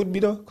 I knew it would be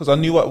though because I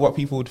knew what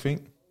people would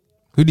think.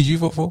 Who did you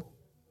vote for?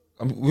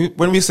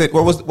 When we said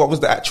what was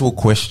the actual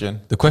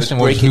question? The question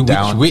Let's was break it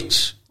down.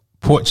 which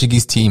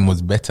Portuguese team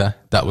was better?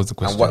 That was the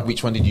question. And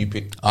which one did you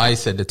pick? I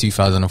said the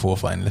 2004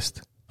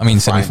 finalist. I mean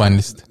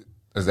semi-finalist.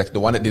 As like the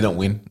one that didn't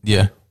win.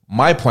 Yeah.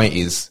 My point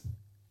is,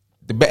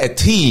 the better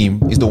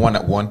team is the one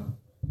that won.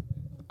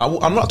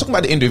 I'm not talking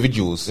about the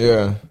individuals.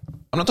 Yeah.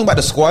 I'm not talking about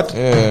the squad.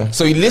 Yeah.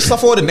 So he lists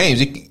off all the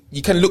names.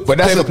 You can look, But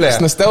that's player by player.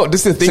 it's nostalgia.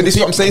 This is the thing. So this is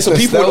what I'm saying. So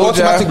It's people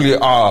nostalgia.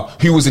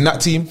 automatically who was in that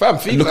team? Fam,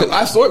 Figo,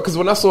 I saw it because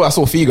when I saw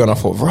Figo and I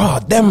thought, rah,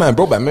 damn man,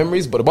 brought back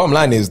memories. But the bottom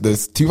line is the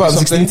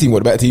 2016 team was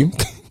the better team.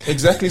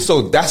 Exactly.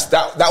 So that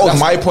was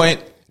my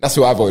point. That's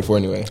who I voted for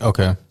anyway.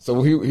 Okay.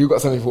 So who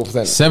got 74%?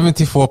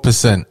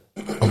 74%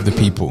 of the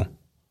people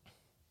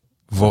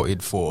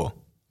voted for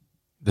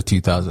the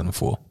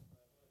 2004.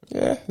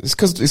 Yeah, it's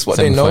because it's what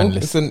they know.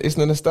 Semi-finalist. It's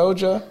the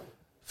nostalgia.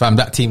 Fam,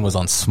 that team was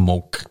on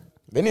smoke.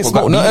 They didn't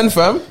smoke nothing,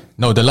 fam.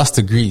 No, they lost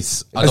to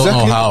Greece. I don't know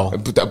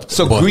Exactly. how.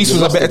 So But Greece They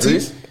was a lost to better team.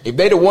 Greece. If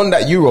they'd have won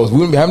that Euros, we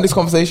wouldn't be having this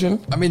conversation.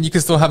 I mean, you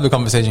can still have the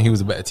conversation. He was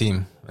a better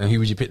team. And who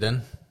would you pick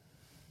then?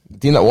 The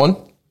team that won,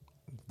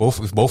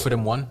 If both of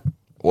them won.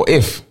 or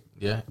if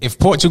Yeah. If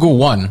Portugal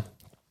won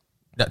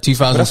that But that's a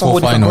 2004 whole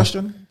different final,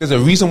 question. There's a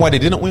reason why they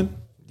didn't win.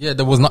 yeah,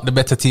 there was not the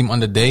better team on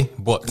the day,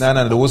 but No,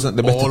 there wasn't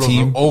the better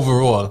team.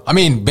 Overall. I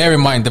mean, bear in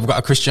mind they've got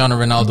a Cristiano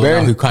Ronaldo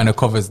now who kind of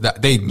covers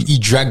that. He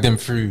dragged them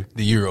through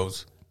the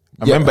Euros.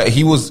 I remember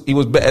he was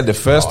better the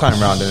first time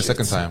round than the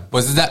second time.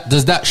 But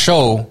does that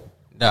show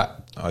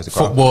that is it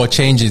calm? football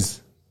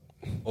changes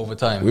over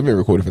time? we've been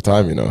recording for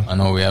time, you know, I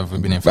know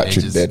we've been in for battery's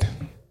ages. dead.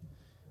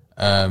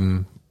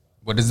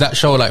 But does that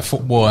show like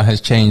football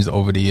has changed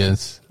over the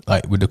years,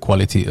 like with the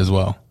quality as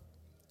well?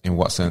 In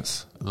what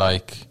sense?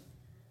 Like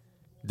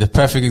the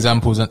perfect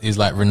example is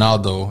like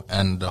Ronaldo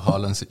and the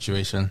Haaland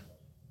situation.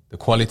 The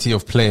quality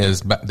of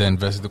players back then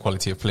versus the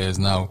quality of players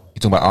now. You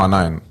talking about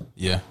R9?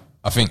 Yeah,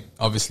 I think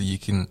obviously you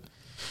can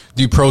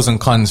do pros and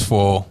cons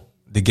for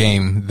the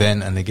game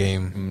then and the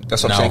game.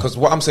 That's what now. I'm saying. Because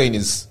what I'm saying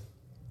is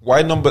why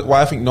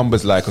I think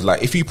numbers lie. Because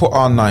like if you put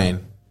R9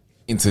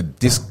 into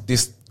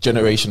this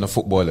generation of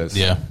footballers,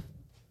 Yeah,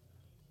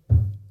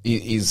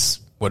 is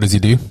what does he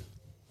do?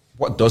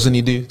 what doesn't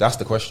he do? That's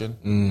the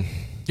question.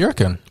 You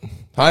reckon?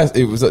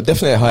 It was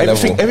definitely a high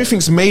level.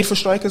 Everything's made for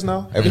strikers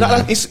now. You know,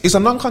 like, it's a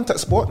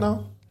non-contact sport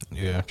now.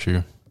 Yeah,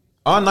 true.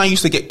 R9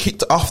 used to get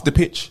kicked off the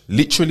pitch,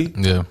 literally,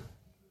 Yeah,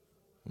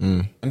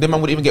 and then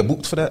man would even get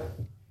booked for that.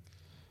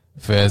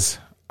 fairs.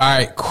 All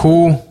right,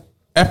 cool.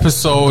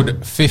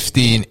 Episode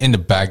 15 in the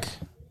bag.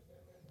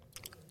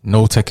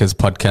 No Techers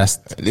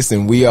Podcast.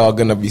 Listen, we are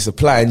gonna be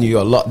supplying you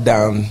a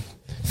lockdown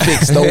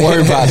fix. Don't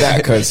worry about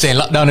that, cause Saying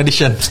lockdown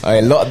edition.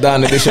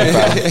 lockdown edition,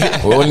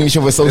 fam. We're only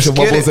each with social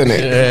bubbles, in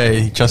it.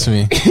 Yeah, trust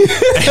me.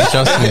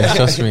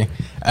 Trust me.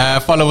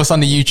 Follow us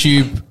on the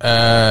YouTube,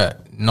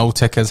 No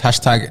Techers,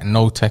 hashtag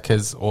No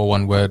Techers, all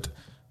one word,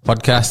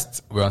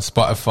 podcast. We're on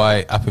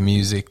Spotify, Apple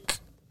Music,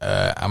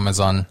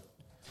 Amazon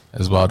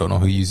as well. I don't know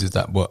who uses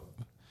that, but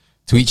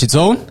to each its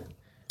own.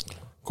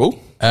 Cool.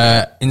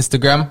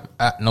 Instagram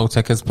at No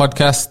Techers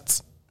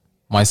Podcast.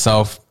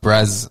 Myself,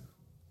 Braz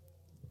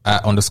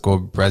at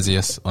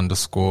 _Brazius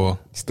 _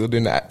 Still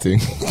doing the acting.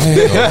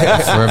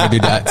 forever do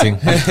the acting.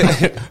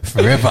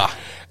 Forever.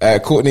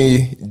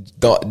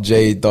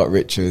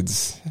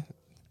 Courtney.j.richards.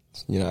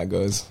 You know how it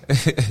goes.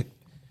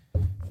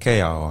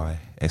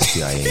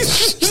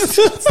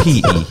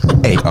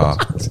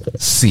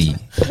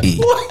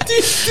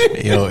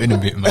 KRYSTIAPEARCE. Yo, in a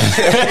bit, man.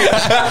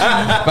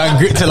 Man,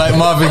 grit to like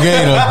Marvin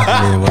Gaye.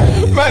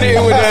 Man,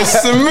 it with a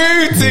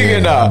smooth thing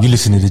in that. You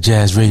listen to the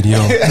jazz radio.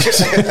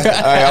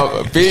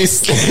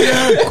 Peace.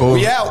 Cool.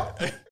 We out.